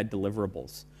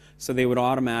deliverables. So they would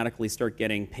automatically start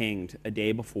getting pinged a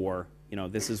day before.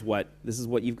 This is what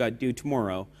you've got due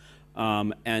tomorrow,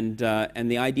 and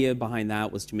the idea behind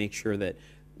that was to make sure that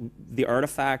the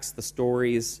artifacts, the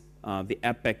stories, the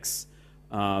epics,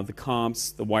 the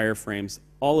comps, the wireframes,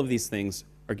 all of these things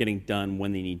are getting done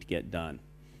when they need to get done.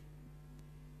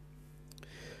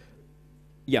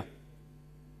 Yeah.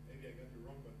 Maybe I got you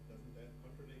wrong, but doesn't that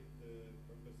contradict the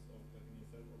purpose of having a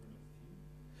self-organized team?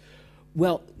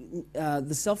 Well,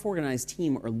 the self-organized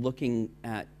team are looking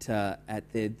at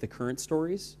the current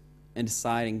stories and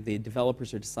deciding. The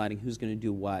developers are deciding who's going to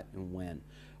do what and when.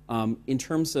 In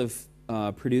terms of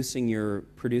producing your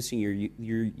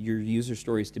user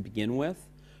stories to begin with,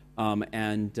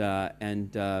 and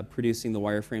producing the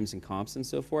wireframes and comps and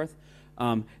so forth.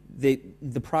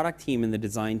 The product team and the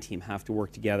design team have to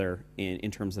work together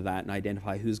in terms of that and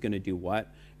identify who's going to do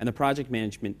what. And the project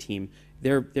management team,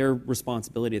 their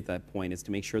responsibility at that point is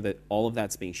to make sure that all of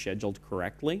that's being scheduled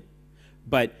correctly.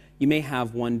 But you may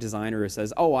have one designer who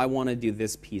says, "Oh, I want to do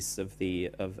this piece of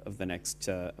the next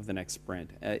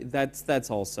sprint." That's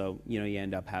also, you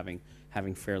end up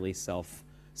having fairly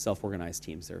self-organized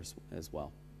teams there as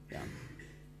well. Yeah.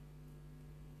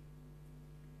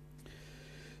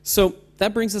 So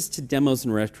that brings us to demos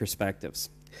and retrospectives.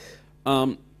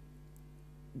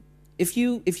 If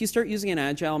you start using an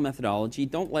agile methodology,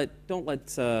 don't let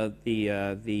the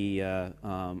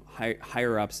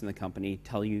higher ups in the company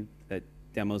tell you that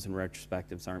demos and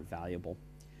retrospectives aren't valuable.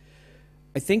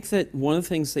 I think that one of the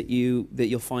things that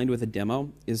you'll find with a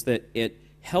demo is that it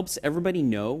helps everybody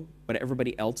know what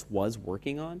everybody else was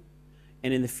working on,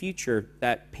 and in the future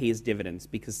that pays dividends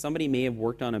because somebody may have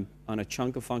worked on a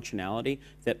chunk of functionality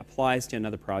that applies to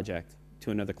another project,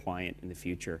 to another client in the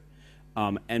future.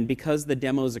 And because the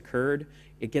demos occurred,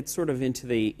 it gets sort of into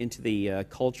the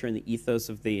culture and the ethos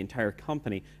of the entire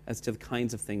company as to the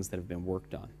kinds of things that have been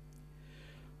worked on.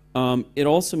 It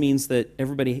also means that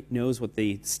everybody knows what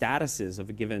the status is of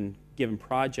a given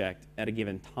project at a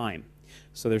given time.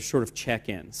 So there's sort of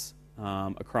check-ins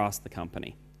across the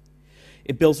company.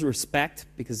 It builds respect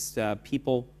because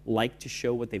people like to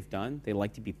show what they've done. They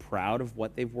like to be proud of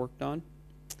what they've worked on.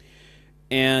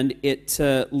 And it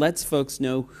lets folks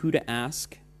know who to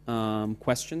ask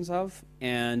questions of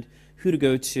and who to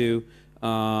go to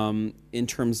in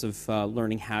terms of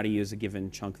learning how to use a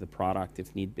given chunk of the product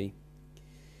if need be.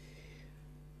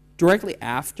 Directly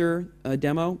after a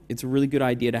demo, it's a really good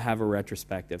idea to have a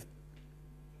retrospective.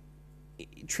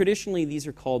 Traditionally, these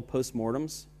are called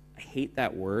postmortems. I hate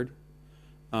that word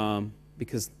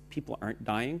because people aren't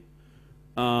dying.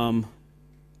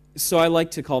 So I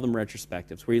like to call them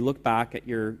retrospectives, where you look back at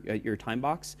your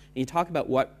Timebox and you talk about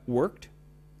what worked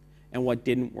and what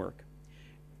didn't work.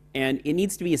 And it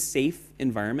needs to be a safe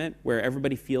environment where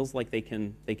everybody feels like they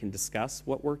can discuss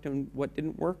what worked and what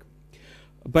didn't work.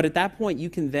 But at that point, you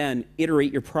can then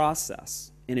iterate your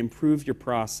process and improve your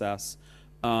process.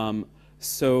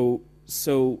 So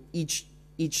each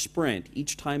sprint,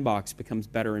 each Timebox becomes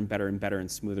better and better and better and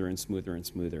smoother and smoother and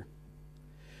smoother.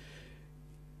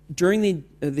 During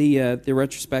the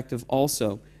retrospective,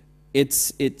 also,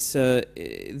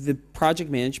 the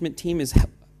project management team is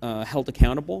held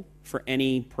accountable for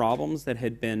any problems that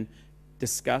had been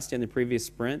discussed in the previous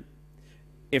sprint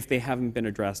if they haven't been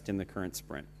addressed in the current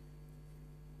sprint.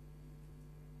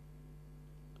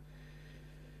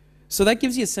 So that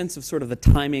gives you a sense of sort of the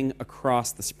timing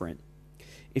across the sprint.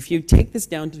 If you take this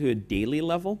down to a daily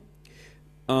level,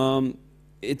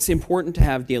 it's important to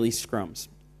have daily scrums.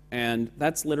 And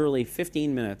that's literally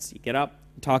 15 minutes. You get up,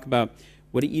 talk about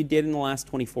what you did in the last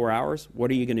 24 hours, what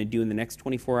are you going to do in the next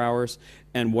 24 hours,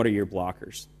 and what are your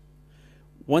blockers.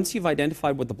 Once you've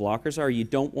identified what the blockers are, you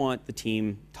don't want the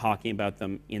team talking about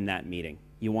them in that meeting.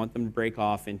 You want them to break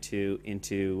off into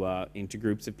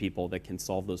groups of people that can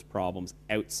solve those problems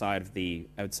outside of the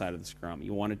scrum.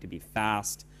 You want it to be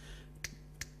fast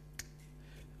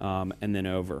and then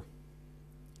over.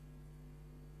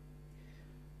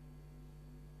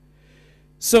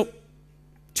 So,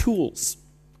 tools.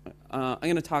 I'm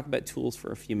going to talk about tools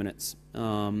for a few minutes.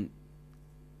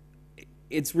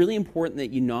 It's really important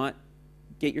that you not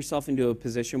get yourself into a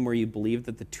position where you believe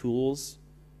that the tools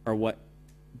are what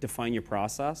define your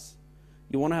process.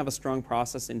 You want to have a strong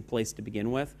process in place to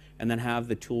begin with, and then have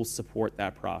the tools support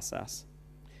that process.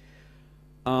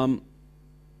 All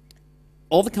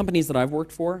the companies that I've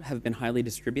worked for have been highly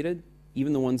distributed.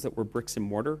 Even the ones that were bricks and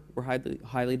mortar were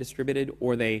highly distributed,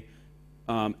 or they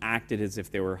acted as if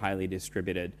they were highly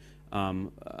distributed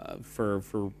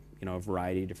for a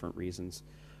variety of different reasons.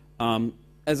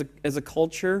 As a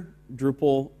culture,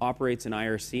 Drupal operates in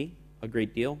IRC a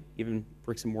great deal. Even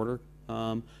bricks and mortar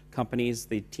companies,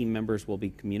 the team members will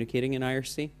be communicating in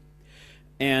IRC.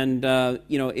 And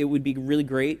it would be really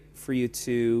great for you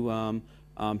to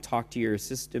talk to your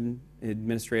system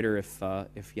administrator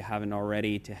if you haven't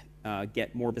already to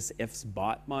get Morbus If's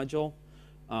bot module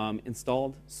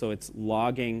installed, so it's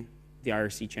logging the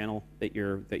IRC channel that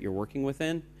you're working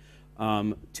within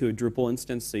to a Drupal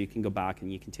instance, so you can go back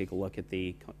and you can take a look at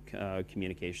the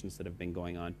communications that have been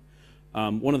going on.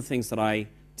 One of the things that I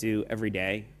do every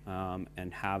day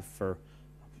and have for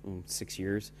 6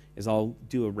 years is I'll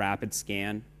do a rapid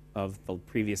scan of the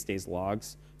previous day's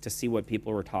logs to see what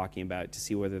people were talking about, to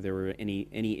see whether there were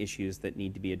any issues that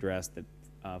need to be addressed that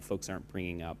folks aren't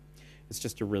bringing up. It's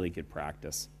just a really good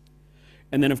practice.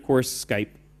 And then, of course, Skype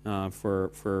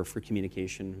for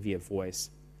communication via voice.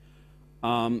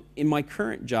 In my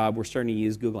current job, we're starting to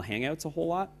use Google Hangouts a whole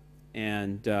lot,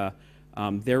 and they're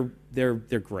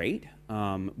great.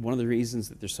 One of the reasons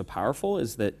that they're so powerful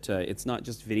is that it's not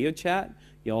just video chat.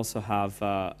 You also have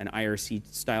an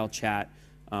IRC-style chat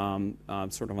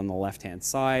sort of on the left-hand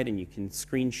side, and you can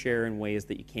screen share in ways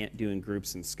that you can't do in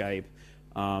groups in Skype.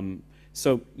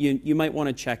 So you might want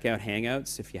to check out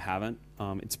Hangouts if you haven't.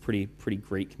 It's a pretty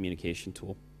great communication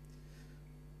tool.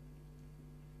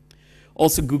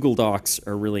 Also, Google Docs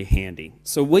are really handy.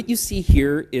 So what you see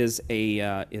here is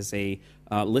a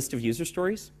list of user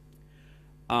stories.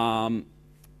 The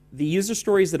user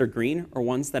stories that are green are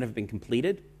ones that have been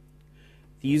completed.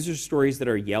 The user stories that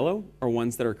are yellow are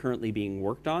ones that are currently being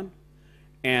worked on.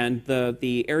 And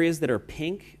the areas that are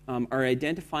pink are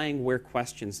identifying where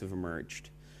questions have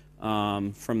emerged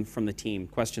from the team,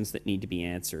 questions that need to be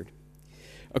answered.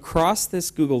 Across this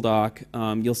Google Doc,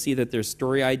 you'll see that there's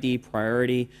story ID,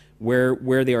 priority,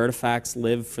 where the artifacts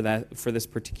live for this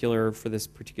particular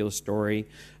story,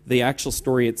 the actual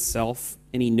story itself,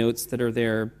 any notes that are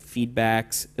there,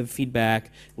 feedback,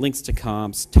 links to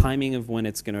comps, timing of when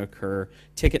it's going to occur,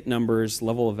 ticket numbers,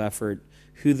 level of effort,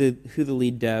 who the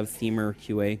lead dev, themer,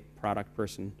 QA, product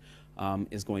person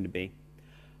is going to be.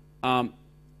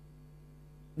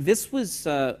 This was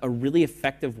a really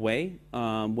effective way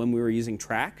when we were using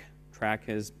Track. Track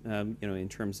has, in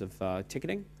terms of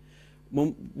ticketing.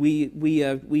 When we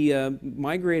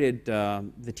migrated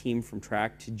the team from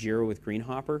Track to Jira with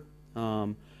Greenhopper,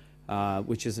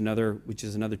 which is another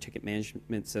ticket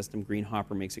management system.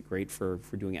 Greenhopper makes it great for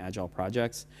doing agile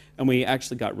projects, and we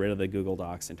actually got rid of the Google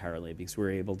Docs entirely because we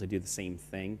were able to do the same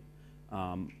thing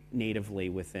natively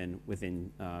within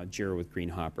Jira with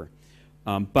Greenhopper.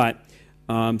 But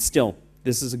still,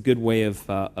 this is a good way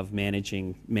of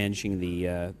managing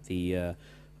the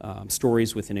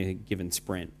stories within a given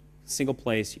sprint. Single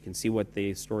place, you can see what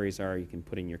the stories are. You can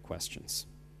put in your questions.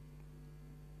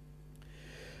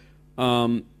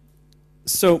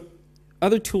 So,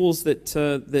 other tools that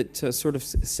sort of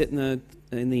sit in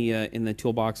the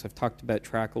toolbox. I've talked about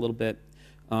Track a little bit.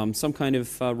 Some kind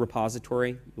of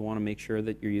repository. You want to make sure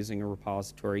that you're using a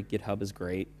repository. GitHub is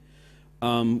great.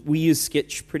 We use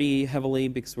Skitch pretty heavily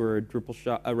because we're a Drupal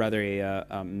shop,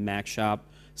 a Mac shop.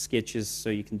 Skitch is so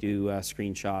you can do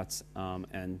screenshots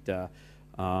and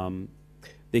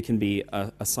they can be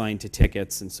assigned to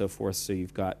tickets and so forth. So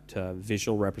you've got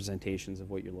visual representations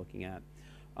of what you're looking at.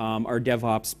 Our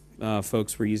DevOps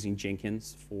folks were using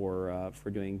Jenkins for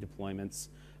doing deployments.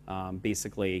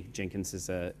 Basically, Jenkins is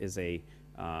a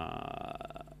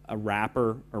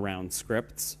wrapper around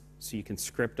scripts. So you can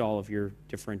script all of your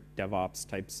different DevOps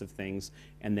types of things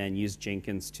and then use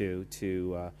Jenkins to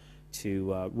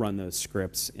run those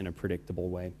scripts in a predictable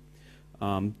way.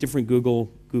 Different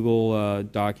Google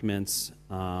documents.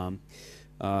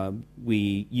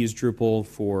 We use Drupal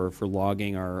for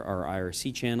logging our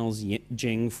IRC channels,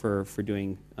 Jing for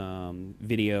doing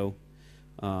video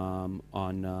on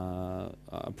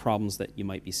problems that you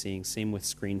might be seeing. Same with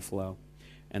ScreenFlow,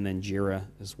 and then Jira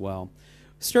as well.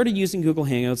 Started using Google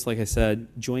Hangouts, like I said.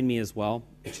 Join Me as well,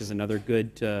 which is another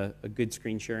good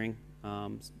screen sharing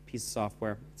piece of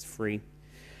software. It's free.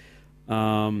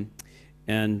 And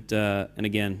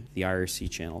again, the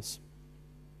IRC channels.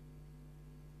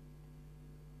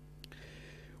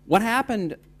 What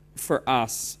happened for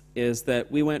us is that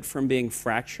we went from being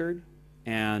fractured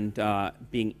and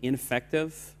being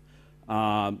ineffective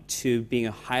to being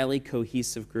a highly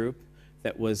cohesive group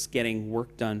that was getting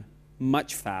work done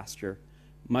much faster,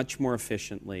 much more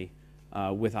efficiently,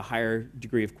 with a higher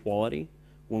degree of quality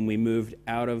when we moved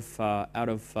out of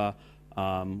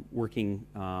working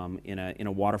in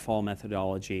a waterfall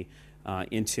methodology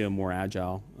into a more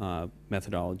agile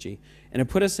methodology. And it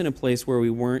put us in a place where we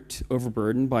weren't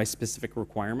overburdened by specific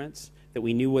requirements, that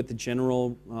we knew what the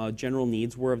general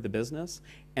needs were of the business,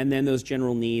 and then those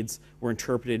general needs were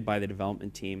interpreted by the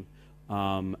development team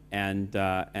and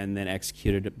then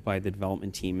executed by the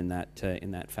development team in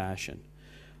that fashion.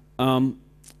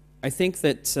 I think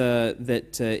that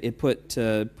it put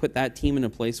that team in a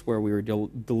place where we were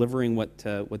delivering what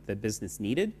the business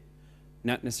needed,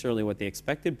 not necessarily what they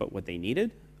expected, but what they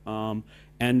needed,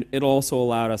 and it also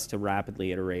allowed us to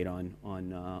rapidly iterate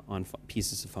on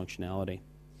pieces of functionality.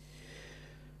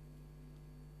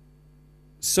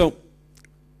 So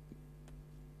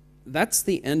that's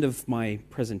the end of my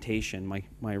presentation,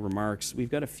 my remarks.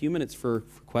 We've got a few minutes for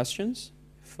questions.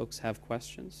 If folks have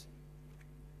questions.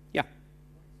 Yeah.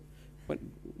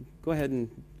 Go ahead and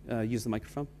use the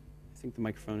microphone. I think the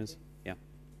microphone is, yeah.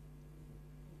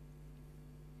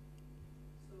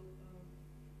 So,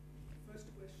 first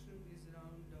question is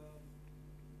around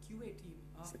QA team.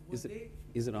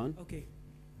 Is it on? Okay.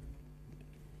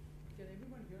 Can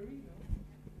everyone hear me now?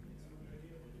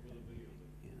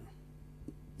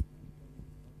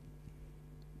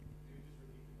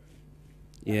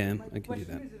 Yeah, My I can do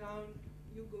that. question is around,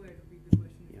 you go ahead, repeat the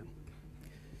question. Yeah.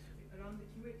 Around the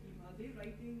QA team, are they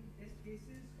writing test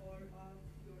cases or are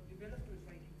your developers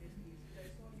writing test cases?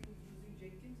 I saw you using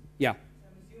Jenkins. Yeah. So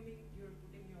I'm assuming you're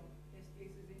putting your test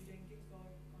cases in Jenkins for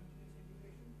continuous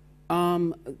integration?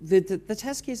 The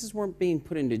test cases weren't being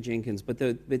put into Jenkins, but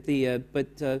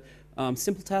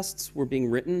simple tests were being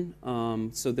written.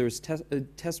 So there's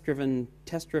test-driven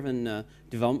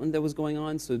development that was going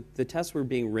on. So the tests were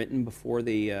being written before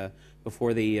the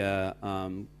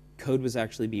code was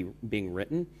actually being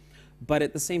written. But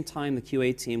at the same time, the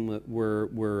QA team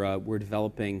were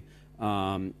developing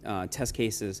test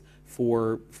cases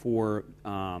for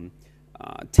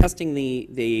testing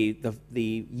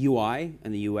the UI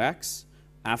and the UX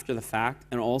after the fact,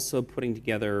 and also putting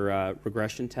together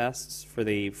regression tests for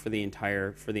the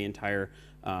entire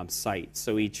site.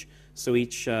 So each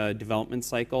development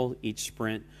cycle, each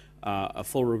sprint, a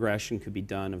full regression could be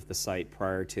done of the site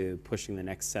prior to pushing the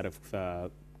next set of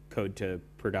code to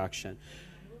production.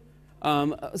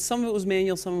 Some of it was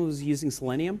manual, some of it was using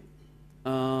Selenium.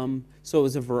 So it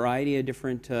was a variety of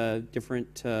different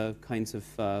kinds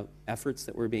of efforts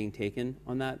that were being taken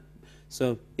on that.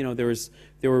 So there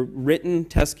were written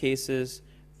test cases,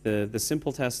 the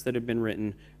simple tests that had been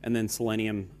written, and then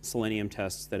Selenium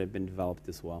tests that had been developed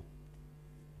as well.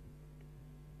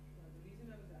 The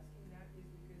reason I was asking that is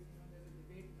because there's a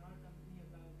debate in our company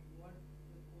about what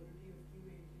the quality of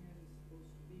QA engineers is supposed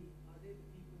to be. Are they the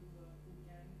people who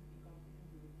can be competent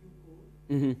to review code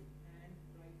Mm-hmm. and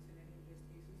write Selenium test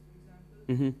cases, for example?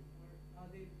 Mm-hmm. Or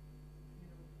are they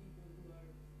people who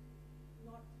are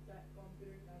not that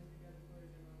competent as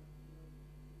developers and are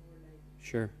more like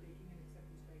Sure. taking an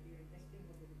acceptance criteria and testing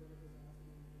what the developers are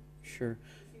asking them to? Sure.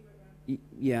 You see my point?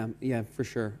 Yeah, for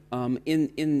sure.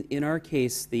 In our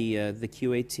case, the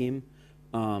QA team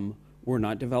were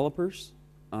not developers.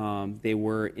 They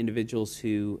were individuals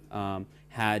who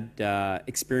had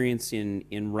experience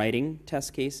in writing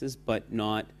test cases, but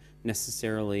not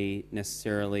necessarily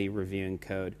reviewing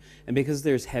code. And because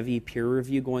there's heavy peer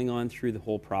review going on through the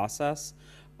whole process,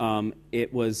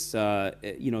 it was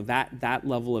that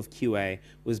level of QA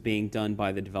was being done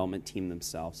by the development team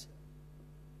themselves.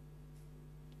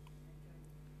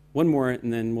 One more,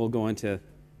 and then we'll go on to.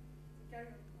 Carry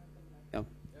on, I'll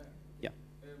come back. Yeah.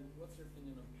 What's your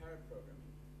opinion on paired programming?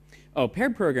 Oh,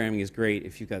 paired programming is great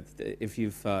if you've got the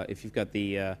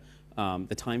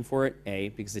time for it. A,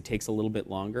 because it takes a little bit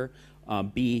longer.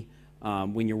 B,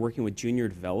 when you're working with junior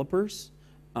developers,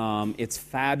 it's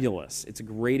fabulous. It's a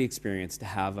great experience to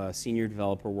have a senior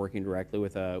developer working directly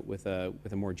with a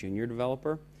more junior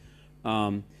developer.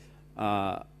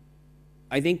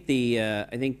 I think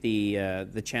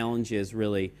the challenge is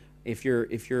really if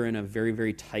you're in a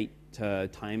very tight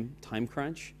time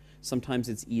crunch. Sometimes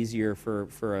it's easier for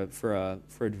a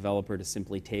developer to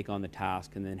simply take on the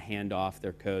task and then hand off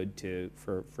their code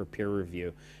for peer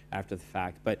review after the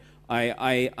fact. But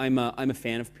I'm a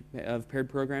fan of paired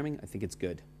programming. I think it's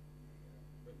good.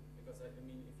 Because I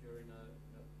mean, if you're in a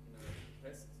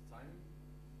pressed time,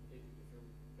 if you're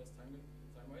pressed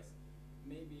time-wise,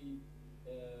 maybe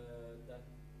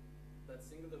that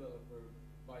single developer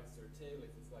bites their tail if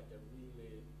it's like a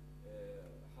really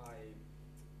high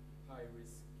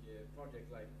risk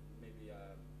project, like maybe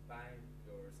a bank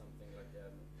or something like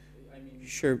that. I mean.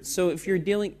 Sure. So if you're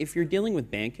dealing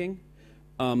with banking,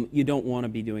 you don't want to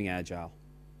be doing Agile.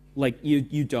 Like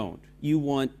you don't. You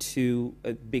want to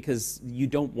because you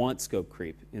don't want scope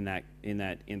creep in that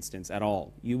instance at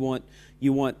all. You want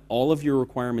all of your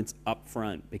requirements up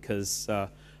front because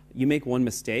you make one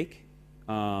mistake,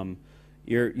 you're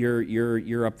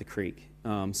up the creek.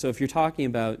 So if you're talking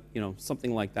about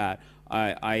something like that,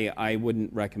 I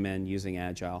wouldn't recommend using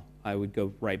Agile. I would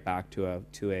go right back to a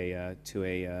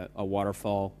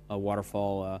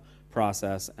waterfall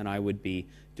process, and I would be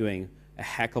doing a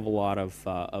heck of a lot of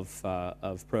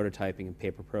prototyping and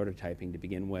paper prototyping to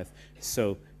begin with,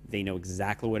 so they know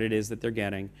exactly what it is that they're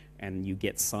getting, and you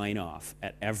get sign off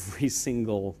at every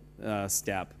single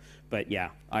step. But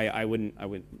yeah, I wouldn't.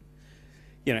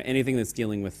 Anything that's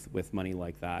dealing with money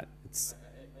like that. It's. I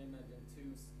imagine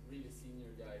two really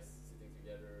senior guys sitting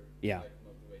together, Yeah. like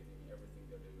motivating everything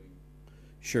they're doing.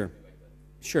 Sure. Something like that.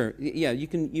 Sure. Yeah, you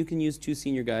can use two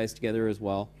senior guys together as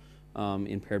well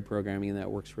in paired programming, and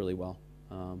that works really well.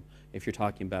 If you're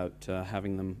talking about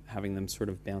having them sort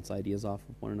of bounce ideas off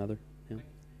of one another. Yeah.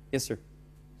 Yes, sir. You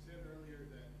said earlier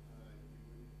that you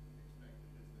wouldn't expect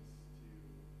the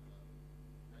business to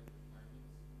write the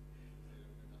requirements because they're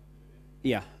not put it in.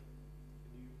 Yeah. Can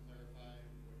you clarify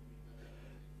what you mean by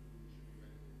that? Who should be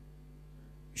writing the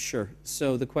requirements? Sure.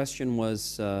 So the question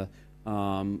was, I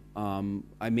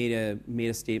made a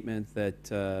statement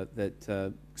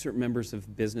that certain members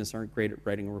of business aren't great at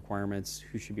writing requirements.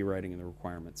 Who should be writing the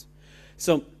requirements?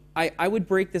 So I would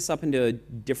break this up into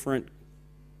different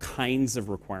kinds of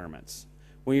requirements.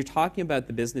 When you're talking about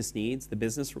the business needs, the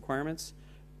business requirements,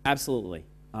 absolutely.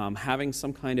 having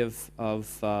some kind of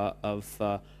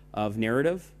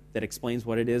narrative that explains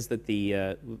what it is that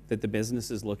the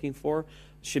business is looking for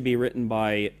should be written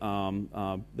by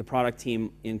the product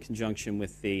team in conjunction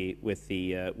with the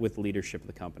leadership of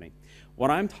the company. What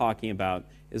I'm talking about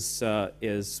is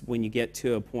when you get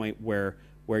to a point where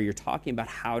you're talking about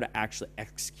how to actually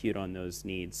execute on those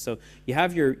needs. So you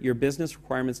have your business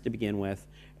requirements to begin with,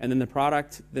 and then the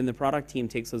product team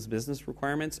takes those business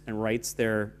requirements and writes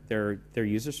their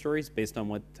user stories based on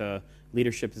what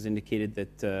leadership has indicated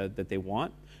that they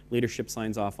want. Leadership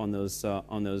signs off on those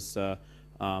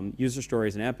user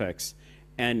stories and epics,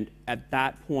 and at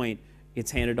that point,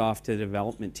 it's handed off to the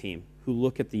development team who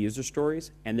look at the user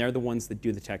stories, and they're the ones that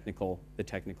do the technical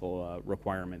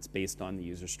requirements based on the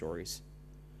user stories.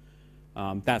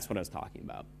 That's what I was talking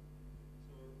about.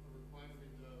 So a requirement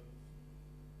of,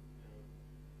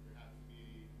 there has to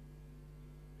be,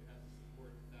 it has to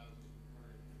support 1,000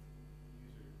 concurrent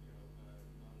users,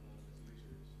 non-anonymous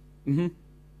users. Mm-hmm.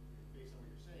 Based on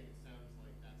what you're saying, it sounds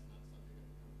like that's not something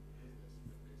that comes from the business,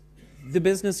 but The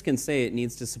business can say it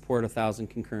needs to support 1,000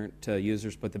 concurrent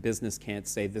users, but the business can't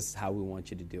say this is how we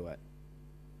want you to do it.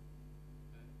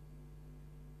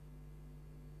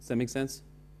 Does that make sense?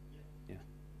 Yeah.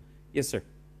 Yes, sir.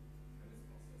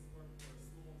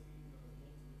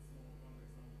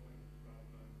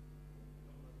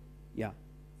 Yeah.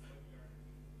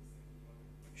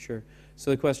 Sure.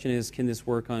 So the question is, can this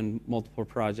work on multiple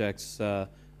projects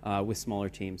with smaller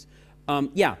teams?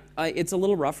 Yeah, it's a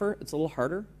little rougher. It's a little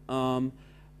harder.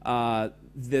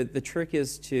 The trick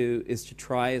is to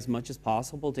try as much as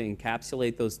possible to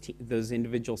encapsulate those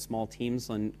individual small teams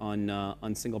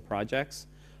on single projects.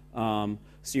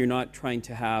 So you're not trying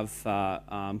to have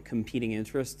competing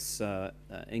interests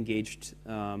engaged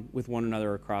with one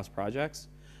another across projects.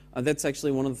 That's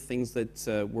actually one of the things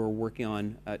that we're working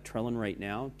on at Trellin right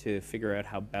now to figure out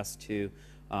how best to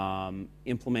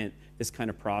implement this kind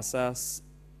of process,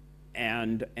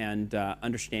 and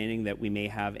understanding that we may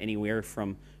have anywhere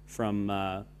from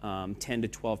 10 to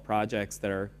 12 projects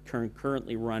that are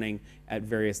currently running at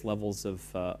various levels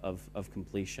of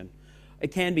completion.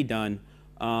 It can be done.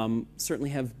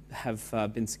 Certainly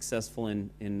have been successful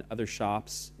in other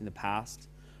shops in the past,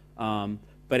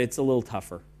 but it's a little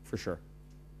tougher for sure.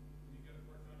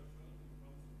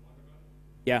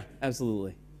 Yeah,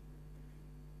 absolutely.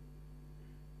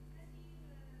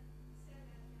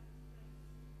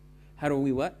 How do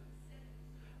we what?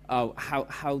 Oh,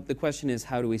 how the question is,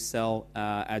 how do we sell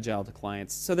Agile to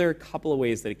clients? So there are a couple of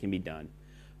ways that it can be done.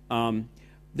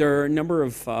 There are a number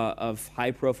of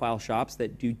high-profile shops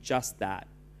that do just that.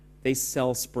 They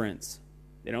sell sprints.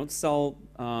 They don't sell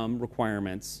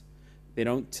requirements. They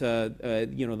don't,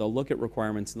 they'll look at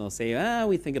requirements and they'll say,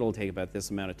 we think it'll take about this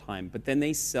amount of time. But then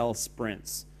they sell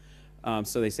sprints.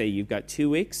 So they say, you've got 2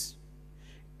 weeks,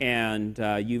 and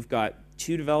you've got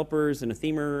 2 developers and a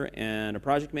themer and a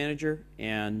project manager,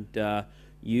 and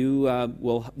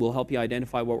we'll help you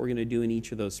identify what we're going to do in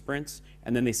each of those sprints,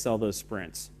 and then they sell those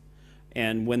sprints.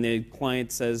 And when the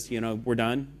client says, we're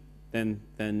done, then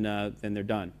they're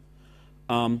done.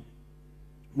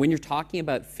 When you're talking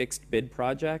about fixed bid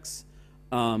projects,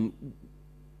 the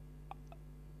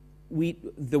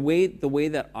way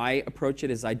that I approach it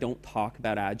is I don't talk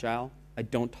about Agile. I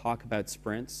don't talk about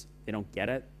sprints. They don't get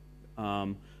it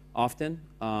often.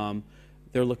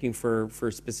 They're looking for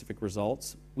specific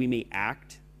results. We may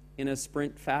act in a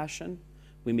sprint fashion.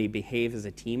 We may behave as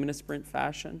a team in a sprint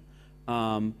fashion.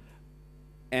 And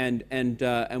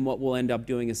what we'll end up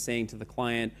doing is saying to the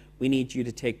client, we need you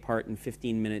to take part in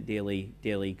 15-minute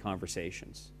daily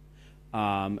conversations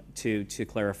to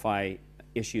clarify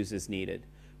issues as needed.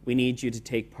 We need you to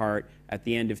take part at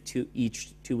the end of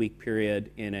each 2-week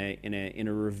period in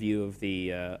a review of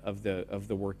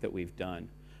the work that we've done.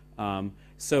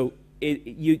 So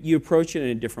you approach it in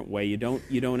a different way. You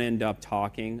don't end up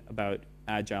talking about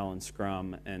Agile and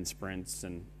Scrum and sprints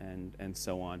and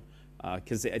so on,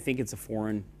 because I think it's a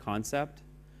foreign concept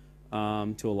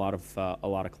to a lot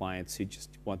of clients who just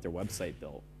want their website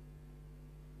built.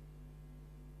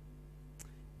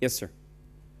 Yes, sir.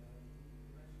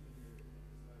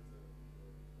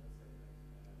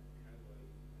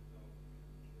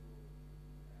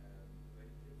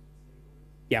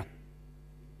 Yeah.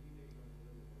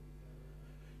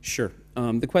 Sure.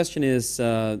 The question is,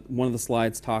 one of the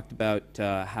slides talked about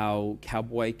how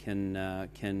Cowboy can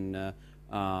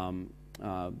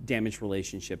damage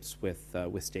relationships with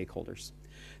stakeholders.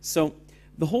 So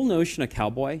the whole notion of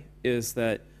Cowboy is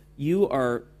that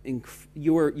you're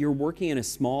working in a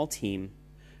small team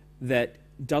that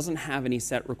doesn't have any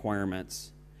set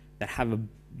requirements, that have a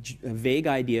vague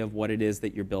idea of what it is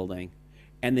that you're building,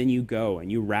 and then you go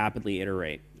and you rapidly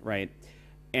iterate, right?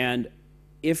 And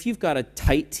if you've got a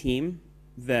tight team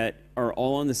that are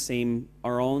all on the same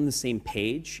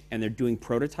page and they're doing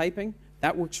prototyping,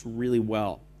 that works really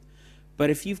well. But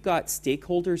if you've got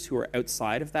stakeholders who are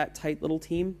outside of that tight little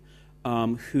team,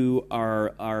 who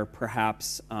are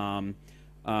perhaps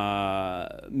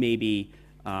maybe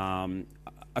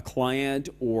a client,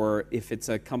 or if it's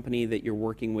a company that you're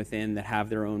working within that have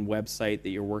their own website that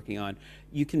you're working on,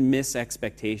 you can miss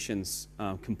expectations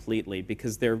completely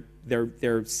because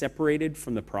they're separated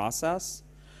from the process.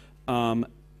 And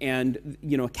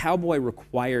a Cowboy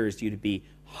requires you to be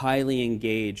highly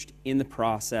engaged in the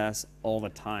process all the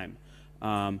time.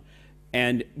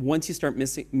 And once you start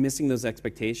missing those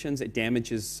expectations, it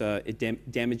damages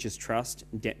trust,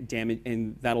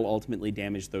 and that'll ultimately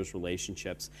damage those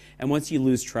relationships. And once you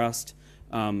lose trust,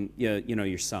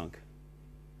 you're sunk.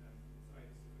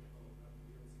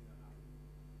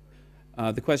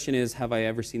 The question is, have I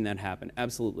ever seen that happen?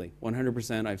 Absolutely,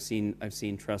 100%. I've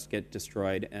seen trust get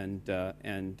destroyed, and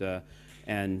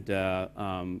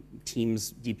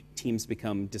teams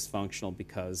become dysfunctional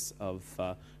because of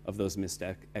those missed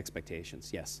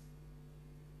expectations. Yes.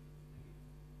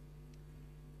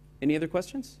 Any other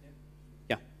questions?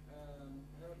 Yeah. I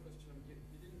have a question. You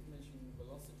didn't mention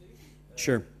velocity.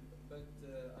 Sure. But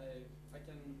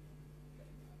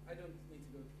I don't need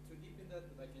to go too deep in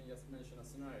that, but I can just mention a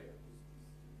scenario.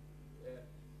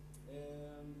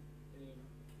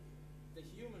 The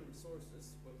human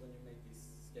resources, when you make these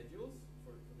schedules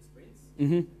for the sprints,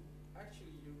 Mm-hmm.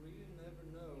 actually you really never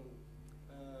know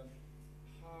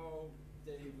how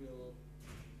they will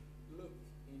look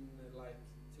in like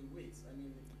 2 weeks. I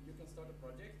mean, you can start a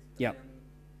project, Yep. and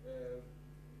so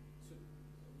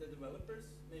the developers,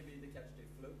 maybe they catch the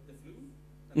flu,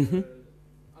 and Mhm. they're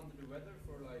under the weather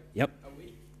for like Yep. a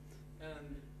week,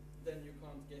 and then you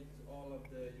can't get all of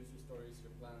the user stories you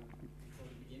planned from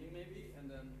the beginning, maybe,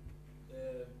 and then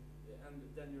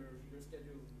your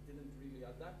schedule didn't really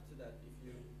adapt to that. If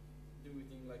you do it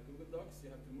in like Google Docs, you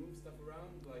have to move stuff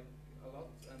around like a lot,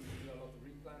 and do a lot of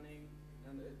replanning.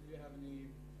 And do you have any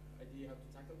idea how to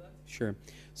tackle that? Sure.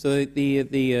 So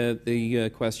the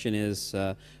question is,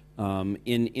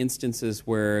 in instances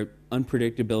where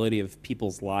unpredictability of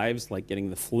people's lives, like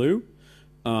getting the flu,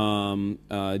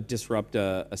 disrupt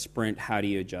a sprint, how do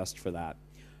you adjust for that?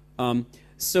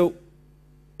 So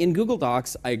in Google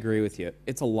Docs, I agree with you.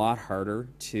 It's a lot harder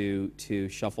to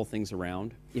shuffle things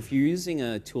around. If you're using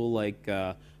a tool like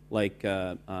Jira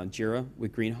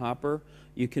with Greenhopper,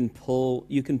 you can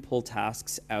pull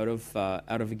tasks out of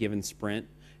a given sprint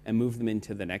and move them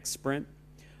into the next sprint,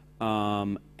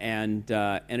 and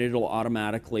it'll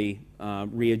automatically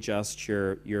readjust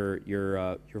your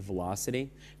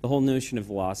velocity. The whole notion of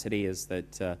velocity is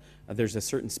that there's a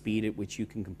certain speed at which you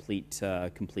can complete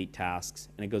tasks,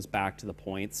 and it goes back to the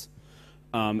points.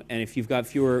 And if you've got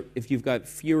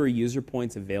fewer user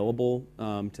points available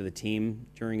to the team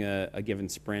during a given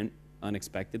sprint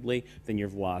unexpectedly, then your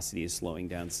velocity is slowing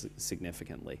down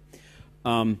significantly.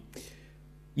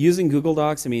 Using Google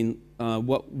Docs, I mean,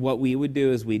 what we would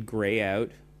do is we'd gray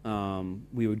out.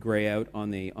 We would gray out on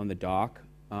the doc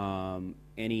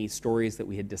any stories that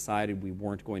we had decided we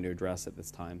weren't going to address at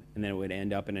this time, and then it would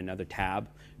end up in another tab,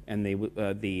 and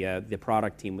the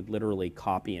product team would literally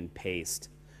copy and paste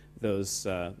those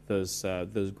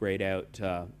grayed out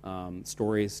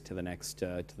stories to the next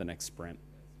sprint. Sounds reasonable.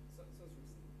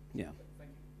 Yeah.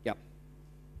 Thank you.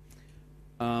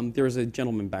 Yeah. There was a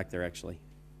gentleman back there actually.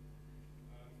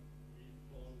 We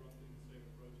follow roughly the same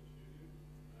approach as you do.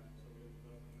 So we have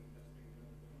development and testing and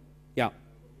then demo. Yeah.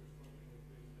 What we're struggling with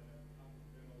is that after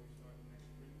demo we start the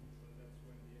next sprint. So that's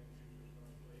when the end user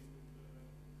starts playing with the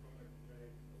product. They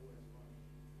always find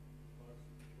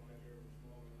bugs larger or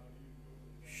smaller. How do you cope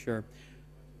with that? Sure.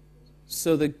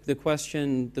 So the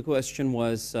question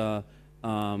was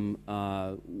when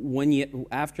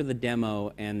after the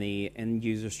demo and the end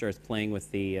user starts playing with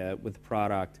the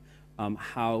product,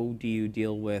 how do you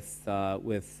deal with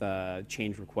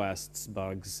change requests,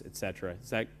 bugs, etc.?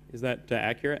 Is that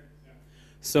accurate? Yeah.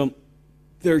 So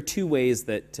there are two ways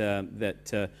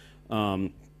that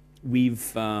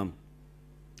we've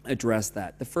addressed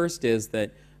that. The first is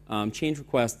that change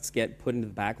requests get put into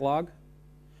the backlog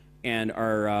and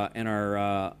are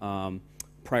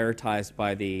prioritized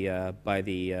by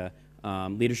the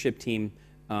leadership team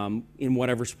in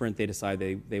whatever sprint they decide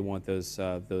they want those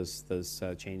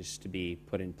changes to be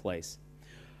put in place.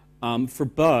 For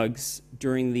bugs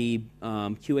during the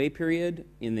QA period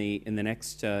in the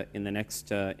next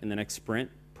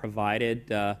sprint,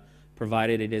 provided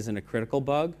it isn't a critical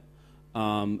bug,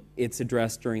 it's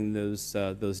addressed during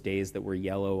those days that were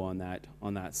yellow on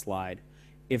that slide.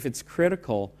 If it's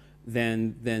critical,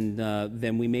 then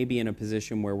we may be in a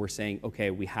position where we're saying,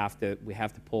 okay, we have to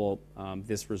pull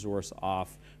this resource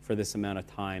off for this amount of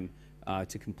time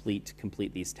to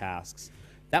complete these tasks.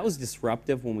 That was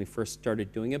disruptive when we first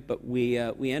started doing it, but we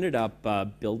ended up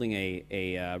building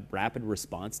a rapid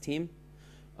response team.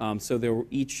 So there were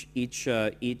each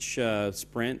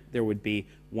sprint there would be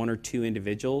 1 or 2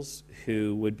 individuals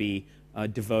who would be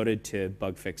devoted to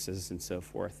bug fixes and so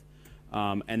forth.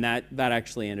 And that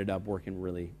actually ended up working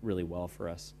really well for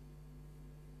us.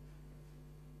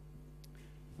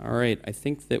 All right, I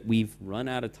think that we've run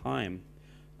out of time.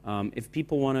 If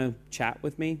people want to chat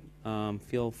with me,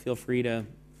 feel free to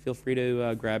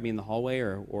grab me in the hallway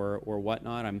or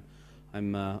whatnot.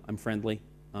 I'm friendly.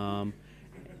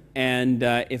 And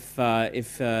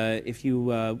if you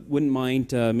wouldn't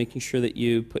mind making sure that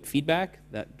you put feedback,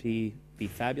 that'd be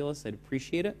fabulous. I'd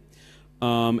appreciate it.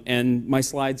 And my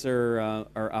slides are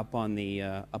up on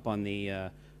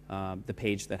the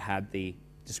page that had the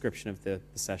description of the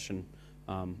session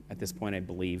at this point, I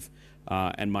believe,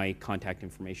 and my contact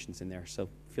information's in there. So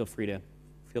feel free to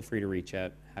reach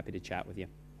out. Happy to chat with you.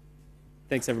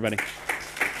 Thanks, everybody.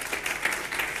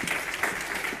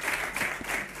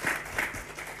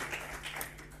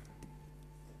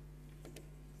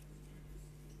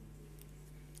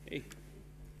 Hey,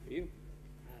 are you?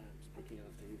 Speaking of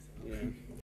things. Yeah.